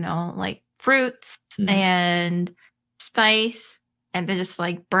 like fruits Mhm. and spice and then just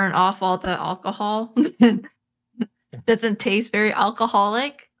like burn off all the alcohol. Doesn't taste very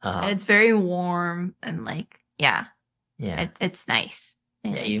alcoholic. Uh-huh. And it's very warm and like, yeah, Yeah. it's nice. I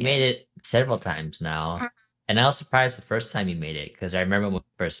Yeah, like you it. made it several times now. And I was surprised the first time you made it because I remember when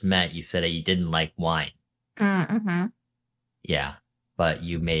we first met, you said that you didn't like wine. Mm-hmm. Yeah. But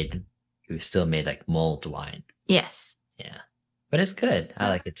you still made like mulled wine. Yes. Yeah. But it's good. I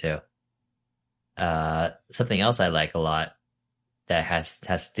like it too. Something else I like a lot that has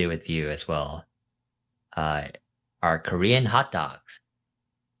to do with you as well. Are Korean hot dogs.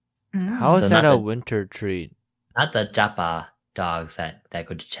 How is So that not a the- winter treat? Not the Japa dogs that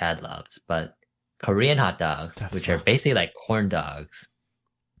Goju Chad loves, but Korean hot dogs, The which are fuck? basically like corn dogs.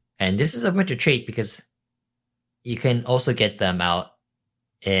 And this is a winter treat because you can also get them out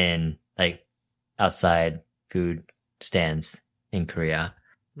in like outside food stands in Korea.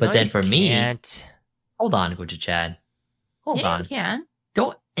 But No, then you for me- can't. Hold on, Goju Chad. Hold Yeah, on. you can.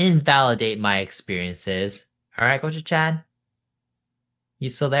 Don't invalidate my experiences. All right, Goju Chad? You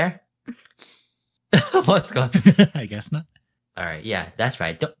still there? What's going on? I guess not. All right, yeah, that's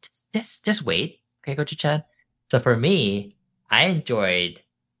right. Don't just wait. Okay, Coach Chad. So for me, I enjoyed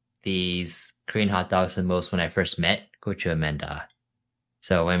these Korean hot dogs the most when I first met Coach Amanda.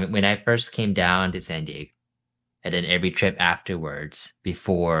 So when I first came down to San Diego, and then every trip afterwards,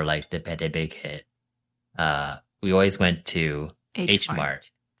 before like the pandemic hit, we always went to H Mart,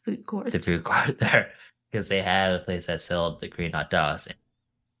 Food court. the food court there, because they had a place that sold the Korean hot dogs.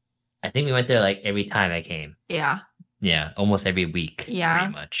 I think we went there like every time I came. Yeah. Yeah, almost every week. Yeah.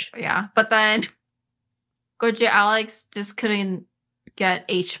 Pretty much. Yeah. But then Goju Alex just couldn't get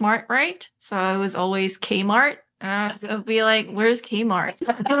H Mart right. So it was always Kmart. And I would be like, where's Kmart?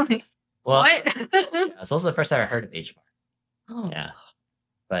 I'm like, Well, what? it's also the first time I heard of H Mart. Oh. Yeah.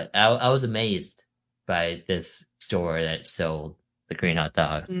 But I was amazed by this store that sold the Korean hot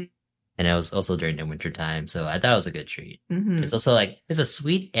dogs. Mm. And it was also during the winter time. So I thought it was a good treat. Mhm. It's also like, it's a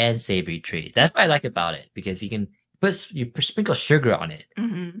sweet and savory treat. That's what I like about it because you can sprinkle sugar on it,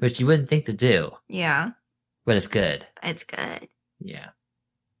 Mhm. which you wouldn't think to do, Yeah. but it's good. It's good. Yeah.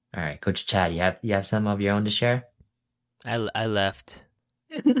 All right, Coach Chad, you have some of your own to share? I left.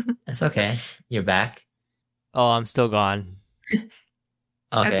 That's okay. You're back. Oh, I'm still gone. Okay.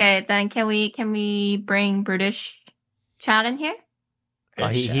 Okay, then can we bring British Chad in here? Oh,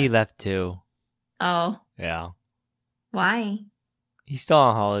 he left too. Oh, Yeah. why? He's still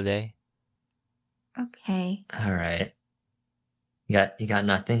on holiday. Okay. All right. You got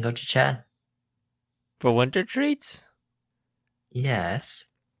nothing, Coach Chad? For winter treats? Yes.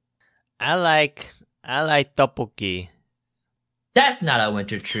 I like tteokbokki. That's not a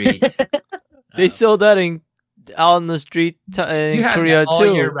winter treat. They sell that out on the street in You have Korea that all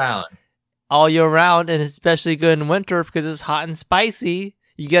too. year round. All year round, and especially good in winter because it's hot and spicy.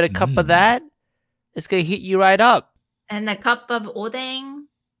 You get a cup of Mm. that, it's gonna heat you right up. And a cup of odeng.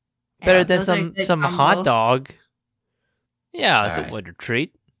 Better Yeah, than those are good some combo. hot dog. Yeah, it's Alright. a winter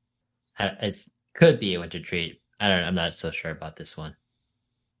treat. It could be a winter treat. I'm not so sure about this one.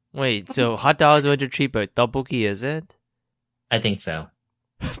 Wait, so hot dog is a winter treat, but tteokbokki isn't? I think so.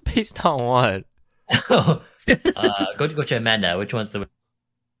 Based on what? Go to Amanda. Which one's the?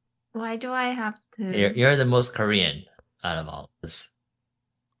 Why do I have to? You're the most Korean out of all of this.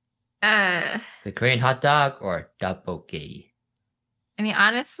 The Korean hot dog or tteokbokki? I mean,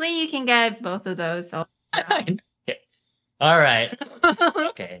 honestly, you can get both of those. So. All right.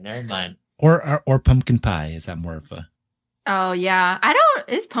 Okay, never mind. Or pumpkin pie. Is that more of a? Oh yeah,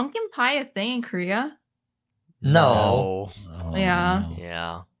 is pumpkin pie a thing in Korea? No. Oh, Yeah. no.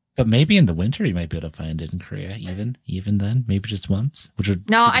 Yeah. But maybe in the winter you might be able to find it in Korea. Even then, maybe just once. Which would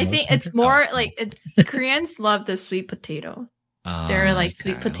No, be the I most think it's winter? more Oh, like it's Koreans love the sweet potato. oh. They're like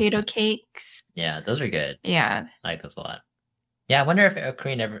sweet Okay, potato okay. cakes. Yeah, those are good. Yeah. I like those a lot. Yeah, I wonder if a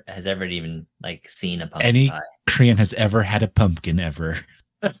Korean has ever even like seen a pumpkin Any pie. Korean has ever had a pumpkin ever.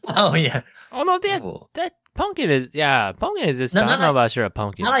 Oh yeah. Oh no, that Cool. that pumpkin is this. No, but I not don't know like- about sure a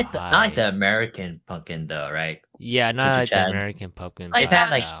pumpkin Not like pie. the American pumpkin though, right? Yeah, not Would you like the Chad? American pumpkin Like pie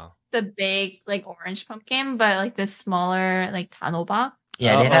that, like- style. The big like orange pumpkin, but like the smaller like tanobak.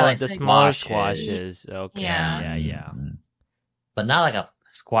 Yeah, they Oh, had like the squashes. smaller squashes. Okay, Yeah. yeah. Mm. but not like a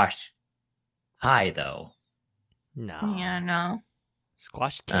squash pie though. No. Yeah, no.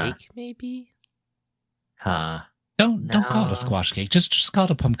 Squash Ah. cake, maybe? Huh. Don't call it No. a squash cake. Just call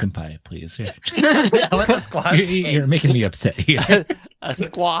it a pumpkin pie, please. Here. What's a squash? You're making me upset here. A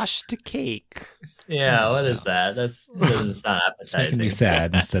squashed cake. Yeah, what is No. that? That doesn't sound It's making appetizing. me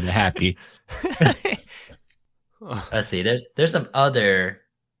sad instead of happy. How Let's see. There's some other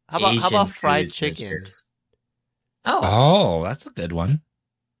about Asian fried foods chicken? desserts. Oh, Oh, that's a good one.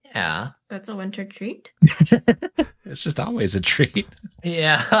 yeah. That's a winter treat. It's just always a treat.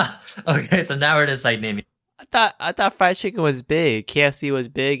 Yeah. Okay, so now we're just like naming. I thought fried chicken was big. KFC was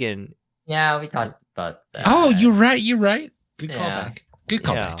big, and Yeah, we talked about that. Oh, you're right. Good Yeah. callback. Good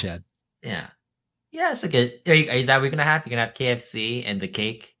callback, Yeah. Chad. Yeah. Yeah, it's a good. Is that what we're gonna have? You're gonna have KFC and the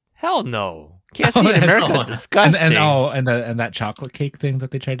cake. hell no. KFC in and- America no. is disgusting. And that chocolate cake thing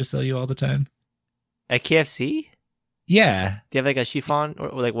that they tried to sell you all the time. At KFC, Yeah. do you have like a chiffon or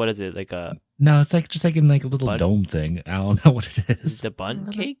like what is it? Like a No, it's like just like in like a little Bun? dome thing. I don't know what it is is. it the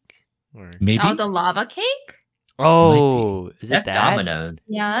bun cake? Or... Maybe. Oh, the lava cake? Oh, is it That's that? Domino's.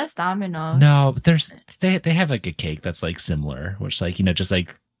 Yeah, that's Domino's. No, but they have like a cake that's like similar, which like just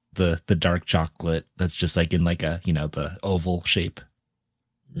like the dark chocolate that's just like in like a the oval shape.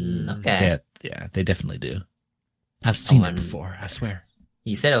 Okay. Yeah, they definitely do. I've seen it Someone- before. I swear.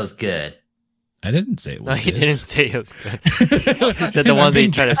 You said it was good. I didn't say it No, was. he good. didn't say it was good. He said the one they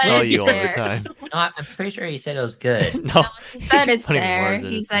try to sell you all the There. time. No, I'm pretty sure he said it was good. No, No, he said it's putting there. words in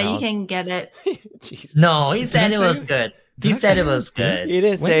He his said you mouth. can get it. Jeez. No, he Did said I it say was it? good. Did He I said say it was good. He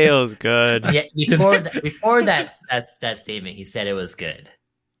didn't say it was good. Yeah, before that statement, he said it was good.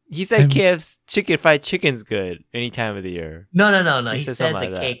 He said I'm- KFC fried chicken's good any time of the year. No. He He said said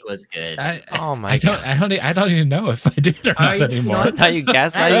something the like that. cake was good. Oh my I don't even know if I did or Are not you- anymore. you know Are you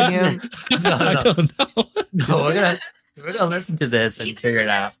gaslighting him? No, I no. don't know. No, we're gonna listen to this and figure it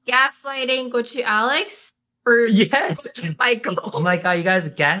out. Gaslighting Gochu Alex or Yes. Michael. Oh my god, you guys are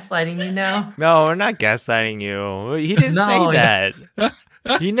gaslighting me now? No, we're not gaslighting you. He didn't No, say that.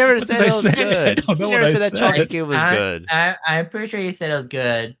 He never What said did it I was say? I good. don't He know never what I said that said. chocolate cake was good. I'm pretty sure you said it was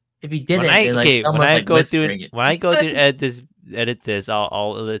good. If you didn't, When I then, like, when someone's, I like, go through whispering it. when I go through edit this,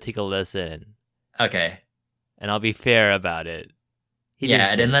 I'll take a listen Okay. and I'll be fair about it. He Yeah, didn't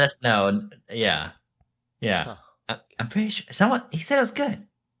and say then let us know. Yeah. Huh. I'm pretty sure he said it was good.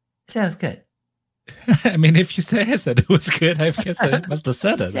 He said it was good. I mean, if you say I said it was good, I guess I must have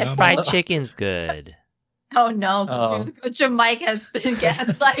said He it. I said don't fried know. chicken's good. Oh no, Oh. Gochu Mike has been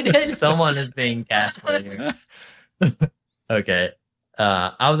gaslighted. Someone is being gaslighted. Okay.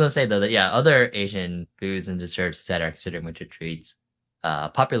 I was gonna say though that other Asian foods and desserts that are considered winter treats.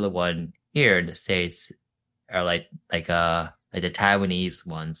 Popular one here in the States are like the Taiwanese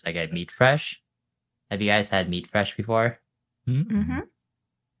ones, like at Meat Fresh. Have you guys had Meat Fresh before? Mm-hmm.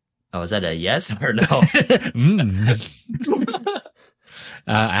 Oh, is that a yes or no? Mm.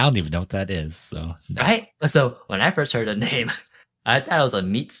 I don't even know what that is. So no. Right? So when I first heard the name, I thought it was a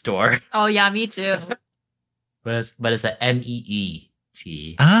meat store, Oh yeah, me too. but it's a MEET.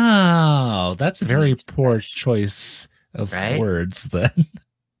 Oh, that's a very poor choice of Right? words. Then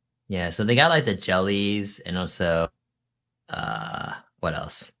Yeah, so they got like the jellies and also what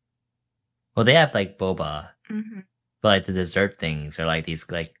else? Well, they have like boba, Mm-hmm. but like the dessert things are like these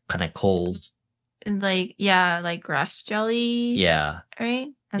like kind of cold. And like grass jelly. Yeah. Right.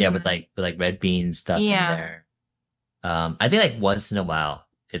 And Yeah, then- with like red bean stuff Yeah. in there. I think like once in a while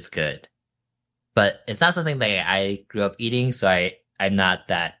it's good. But it's not something that I grew up eating, so I'm not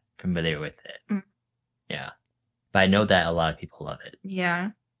that familiar with it. Mm. Yeah. But I know that a lot of people love it.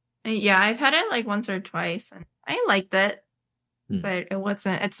 Yeah. Yeah, I've had it like once or twice and I liked it. Hmm. But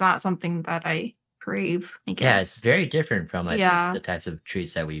it's not something that I crave, I guess. Yeah, it's very different from like Yeah. the types of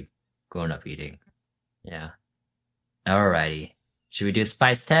treats that we've grown-up eating. Yeah. Alrighty. Should we do a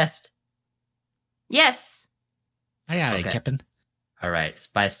spice test? Yes. I got it, Okay. Captain. Alright,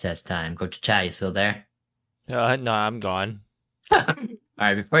 spice test time. Go to chat, you still there? No, I'm gone.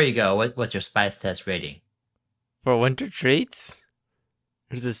 Alright, before you go, what's your spice test rating? For winter treats?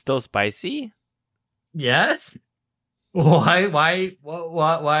 Is it still spicy? Yes? Why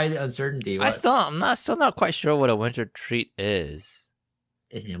the uncertainty? I'm still not quite sure what a winter treat is.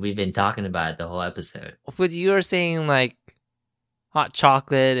 We've been talking about it the whole episode. But you were saying like hot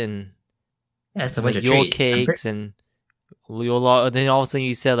chocolate and Yeah, it's a like winter Yule treat. cakes and then all of a sudden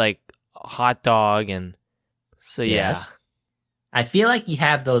you said like hot dog and so yeah. Yes. I feel like you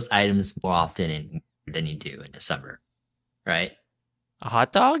have those items more often than you do in the summer, right? A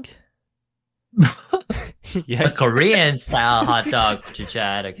hot dog? A Yeah. Korean style hot dog to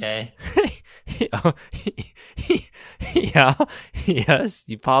chat, okay? Yeah. Yes,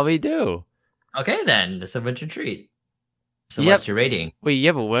 you probably do. Okay then, it's a winter treat. So Yep. what's your rating? Wait, you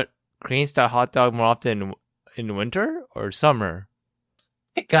have a what Korean style hot dog more often in winter or summer?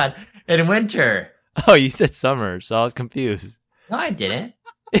 God, in winter. Oh, you said summer, so I was confused. No, I didn't.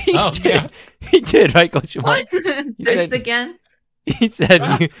 He Oh, did. yeah. He did, right, Coach Mark? This said- again. He said,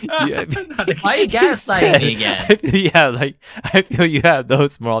 Ah, you, Why are you he gaslighting said, me again? I feel you have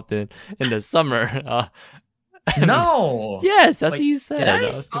those more often in the summer. No. Yes, that's Wait, what you said. did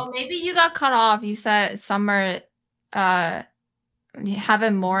I? was Oh, maybe you got cut off. You said summer. You have it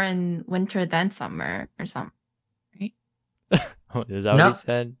more in winter than summer or something. oh, is that No. what he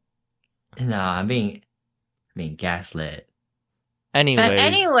said? No, I'm being gaslit. Anyways, But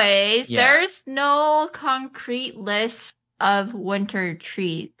anyways, Yeah. there's no concrete list of winter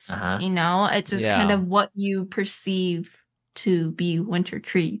treats. Uh-huh. You know, it's just Yeah. kind of what you perceive to be winter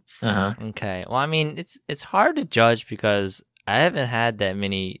treats. Uh-huh. okay. Well, I mean, it's hard to judge because I haven't had that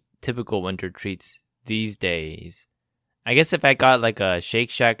many typical winter treats these days. I guess if I got like a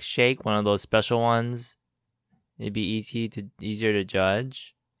Shake Shack shake, one of those special ones, it'd be easier to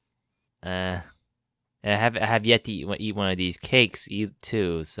judge. I have yet to eat one of these cakes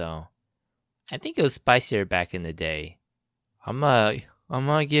too, so I think it was spicier back in the day. I'm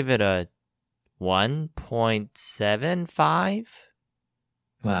gonna give it a 1.75.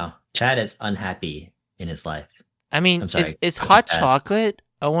 Wow. Chad is unhappy in his life. I mean, I'm sorry. is Go hot ahead. chocolate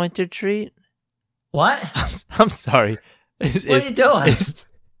a winter treat? What? I'm sorry. What are you doing?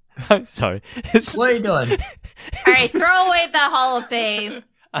 I'm sorry. It's- What are you doing? All right, throw away the Hall of Fame.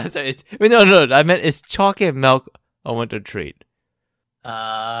 I'm sorry. Wait, no. I meant is chocolate milk a winter treat?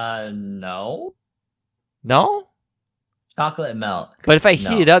 No. No. Chocolate milk. But if I No.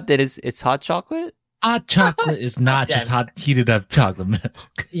 heat it up, then it's hot chocolate. Hot chocolate is not just hot heated up chocolate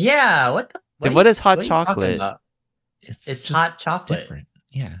milk. Yeah, what the Then what is hot what are you talking chocolate? about? It's just hot chocolate. different.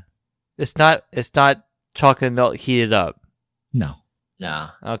 Yeah. It's not chocolate milk heated up. No. No.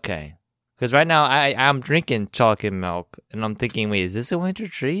 Okay. Because right now I'm drinking chocolate milk and I'm thinking, wait, is this a winter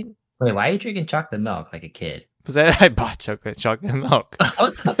treat? Wait, why are you drinking chocolate milk like a kid? Because I bought chocolate milk.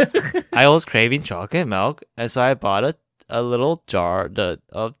 I was craving chocolate milk, and so I bought a little jar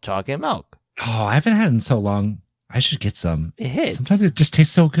of chocolate milk. Oh, I haven't had it in so long. I should get some. It hits. Sometimes it just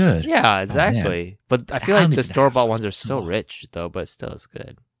tastes so good. Yeah, exactly. But I feel I like don't the even store bought have ones are so some. rich though, but still it's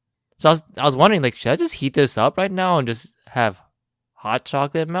good. So I was wondering, like, should I just heat this up right now and just have hot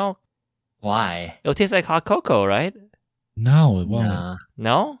chocolate milk? Why? It'll taste like hot cocoa, right? No, it won't. No.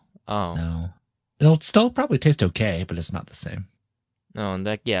 No? Oh. No. It'll still probably taste okay, but it's not the same. No, in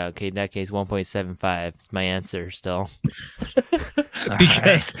that in that case 1.75 is my answer still.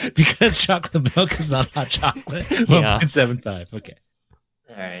 because chocolate milk is not hot chocolate. Yeah. 1.75. Okay.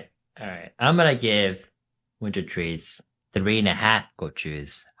 All right. I'm gonna give Winter Treats 3.5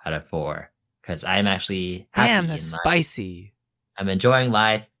 gochus out of 4 because I'm actually happy Damn, that's in life. spicy. I'm enjoying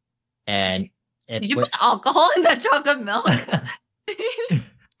life, and if Did you put alcohol in that chocolate milk?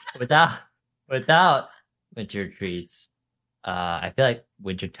 without Winter Treats, I feel like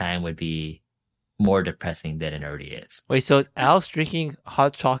wintertime would be more depressing than it already is. Wait, so is Alex drinking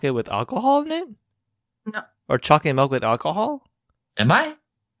hot chocolate with alcohol in it? No. Or chocolate milk with alcohol? Am I?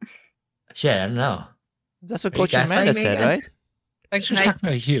 Shit, I don't know. That's what Are you Coach Amanda gaslighting me said, again? right? Thanks for Nice. talking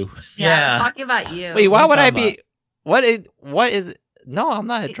about you. Yeah, I'm talking about you. Wait, why What would are I you be? talking What is? No, I'm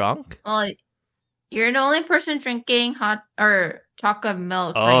not drunk. Well, you're the only person drinking hot or chocolate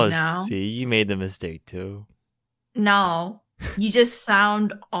milk Oh, right now. see, you made the mistake too. No, you just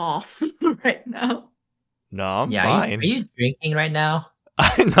sound off right now. No, I'm Yeah, fine. are you drinking right now?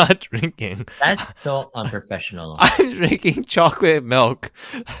 I'm not drinking. That's so unprofessional. I'm drinking chocolate milk.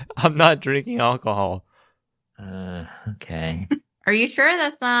 I'm not drinking alcohol. Okay. Are Are you sure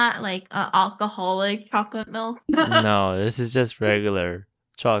that's not like alcoholic chocolate milk? No, this is just regular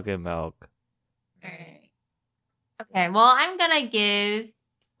chocolate milk. Alright. Okay, well, I'm gonna give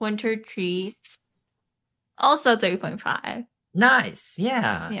Winter Treats also 3.5. Nice.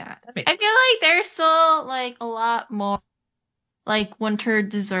 Yeah. Yeah. That makes- I feel like there's still like a lot more like winter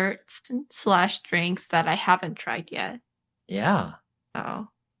desserts / drinks that I haven't tried yet. yeah. So,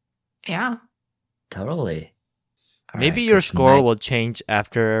 yeah. Totally. All Maybe right, your Coach score Mike. will change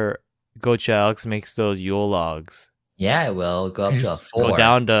after Coach Alex makes those Yule logs. Yeah, it will go up to a There's- 4. Go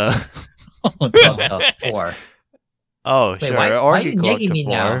down to Go up to a 4. oh Wait, sure, why or you you go up negging to me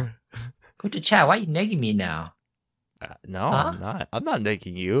 4. now? Go to chat. Why are you negging me now? No, Huh? I'm not. I'm not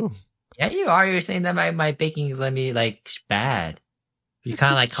making you. Yeah, you are. You're saying that my baking is gonna be like bad. You It's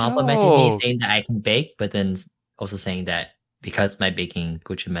kind a of like complimenting me, joke. saying that I can bake, but then also saying that because my baking,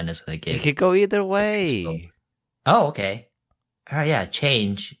 Gucci Man is gonna It give. could go either way. Oh, okay. All right, yeah,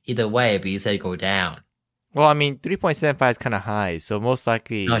 change either way, but you said go down. Well, I mean, 3.75 is kind of high, so most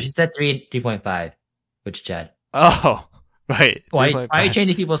likely. No, she said 3.5. Which Chad? Oh, right. Why are you 3.5.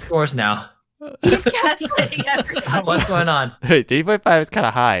 changing people's scores now? He's gaslighting everyone. What's going on? Wait, 3.5 is kind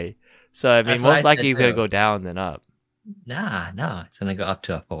of high. So, I mean, That's what I most likely said he's going to too. go down than up. Nah, no, it's gonna go up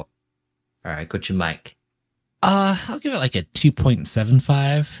to a 4. All right, Gucci Mike. I'll give it like a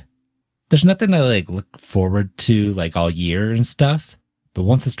 2.75. There's nothing I like look forward to like all year and stuff. But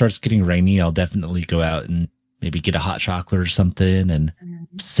once it starts getting rainy, I'll definitely go out and maybe get a hot chocolate or something and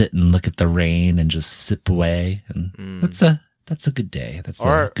sit and look at the rain and just sip away. And Mm. that's a good day. That's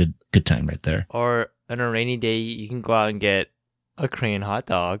Or- a good time right there. Or on a rainy day, you can go out and get a Korean hot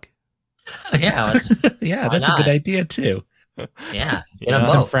dog. Yeah, let's- Yeah, Why that's a good not? idea too. yeah. You Get 'em know?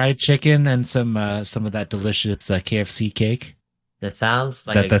 Some both. fried chicken and some of that delicious KFC cake. That sounds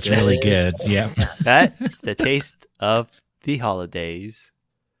like That's really good. Yeah. That's the taste of the holidays.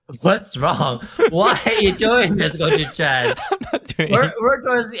 What's wrong? Why are you doing this, Coach Chad? I'm not doing We're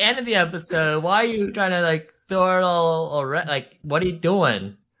towards the end of the episode. Why are you trying to like throw it all like? What are you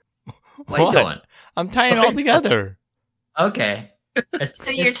doing? What are you doing? I'm tying it all together. Okay.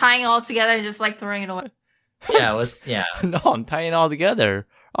 So you're tying it all together and just like throwing it away. Yeah, it was yeah. No, I'm tying it all together.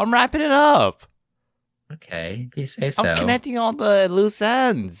 I'm wrapping it up. Okay, if you say so. I'm connecting all the loose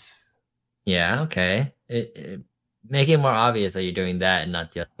ends. Yeah, okay. Make it more obvious that you're doing that and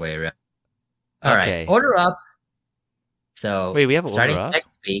not the other way around. All right, Okay. order up. So Wait, we have an starting order up? next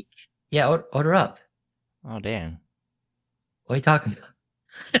week. Yeah, order up. Oh, damn. What are you talking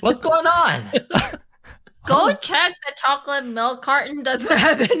about? What's going on? Go check the chocolate milk carton doesn't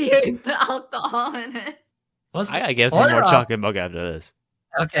have any alcohol in it. What's I gotta get some order more up. chocolate milk after this.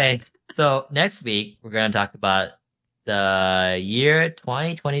 Okay, so next week we're going to talk about the year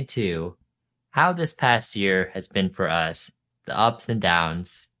 2022, how this past year has been for us, the ups and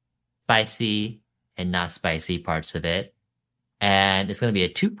downs, spicy and not spicy parts of it, and it's going to be a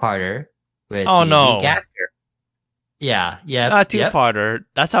 2-parter with Oh, the no. week after. Yeah, Not yep. two-parter.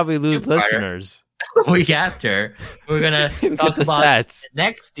 That's how we lose Two-parter. listeners. Week after, we're going to Look talk at the about stats.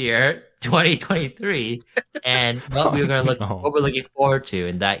 next year, 2023, and what we're gonna look, No. what we're looking forward to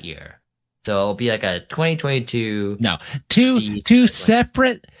in that year. So it'll be like a 2022. No, two The-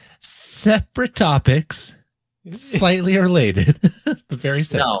 separate topics, slightly related, but very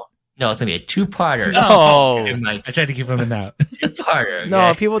separate. No, it's gonna be a 2-parter. No. Like I tried to give him an out. 2-parter. No,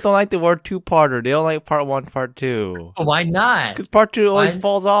 okay? people don't like the word two-parter. They don't like part 1, part 2. Why not? Because part 2 always One-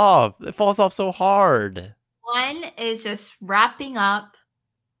 falls off. It falls off so hard. One is just wrapping up,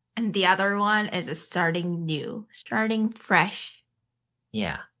 and the other one is just starting new, starting fresh.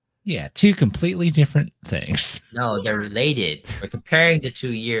 Yeah. Yeah, two completely different things. No, they're related. We're comparing the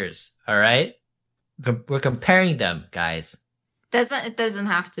 2 years. All right. We're comparing them, guys. It doesn't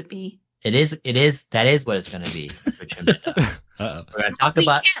have to be. It is. That is what it's gonna be. For Chimenda. Uh-oh. We're gonna talk We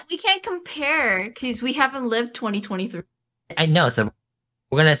about. can't compare because we haven't lived 2023. I know. So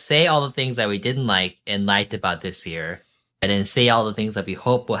we're gonna say all the things that we didn't like and liked about this year, and then say all the things that we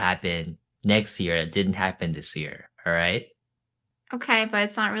hope will happen next year that didn't happen this year. All right. Okay, but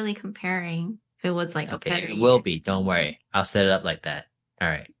it's not really comparing. If it was like Okay. better It will year. be. Don't worry. I'll set it up like that. All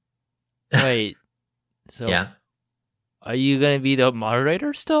right. Wait. So, Yeah. are you going to be the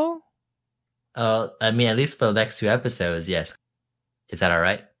moderator still? I mean, at least for the next 2 episodes, yes. Is that all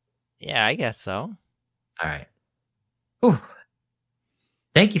right? Yeah, I guess so. All right. Whew.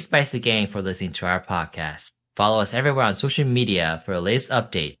 Thank you, Spicy Gang, for listening to our podcast. Follow us everywhere on social media for the latest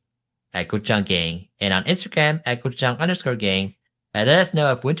update at Gochujang Gang and on Instagram at Gochujang_gang. And let us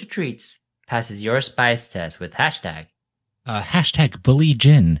know if Winter Treats passes your spice test with hashtag. Hashtag bully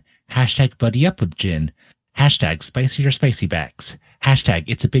Jin. Hashtag buddy up with Jin. Hashtag spicy or spicy backs. Hashtag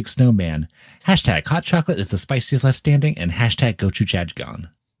it's a big snowman. Hashtag hot chocolate is the spiciest left standing. And hashtag Gochu Chad gone.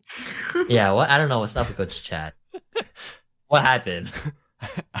 Yeah, what? I don't know what's up with Coach Chad. What happened?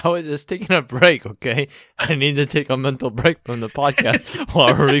 I was just taking a break, okay? I need to take a mental break from the podcast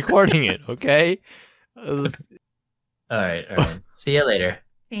while we're recording it, okay? All right. See you later.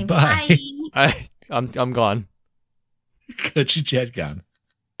 Okay, Bye. I'm gone. Gochu Chad gone.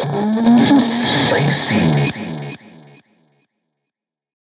 Spicy.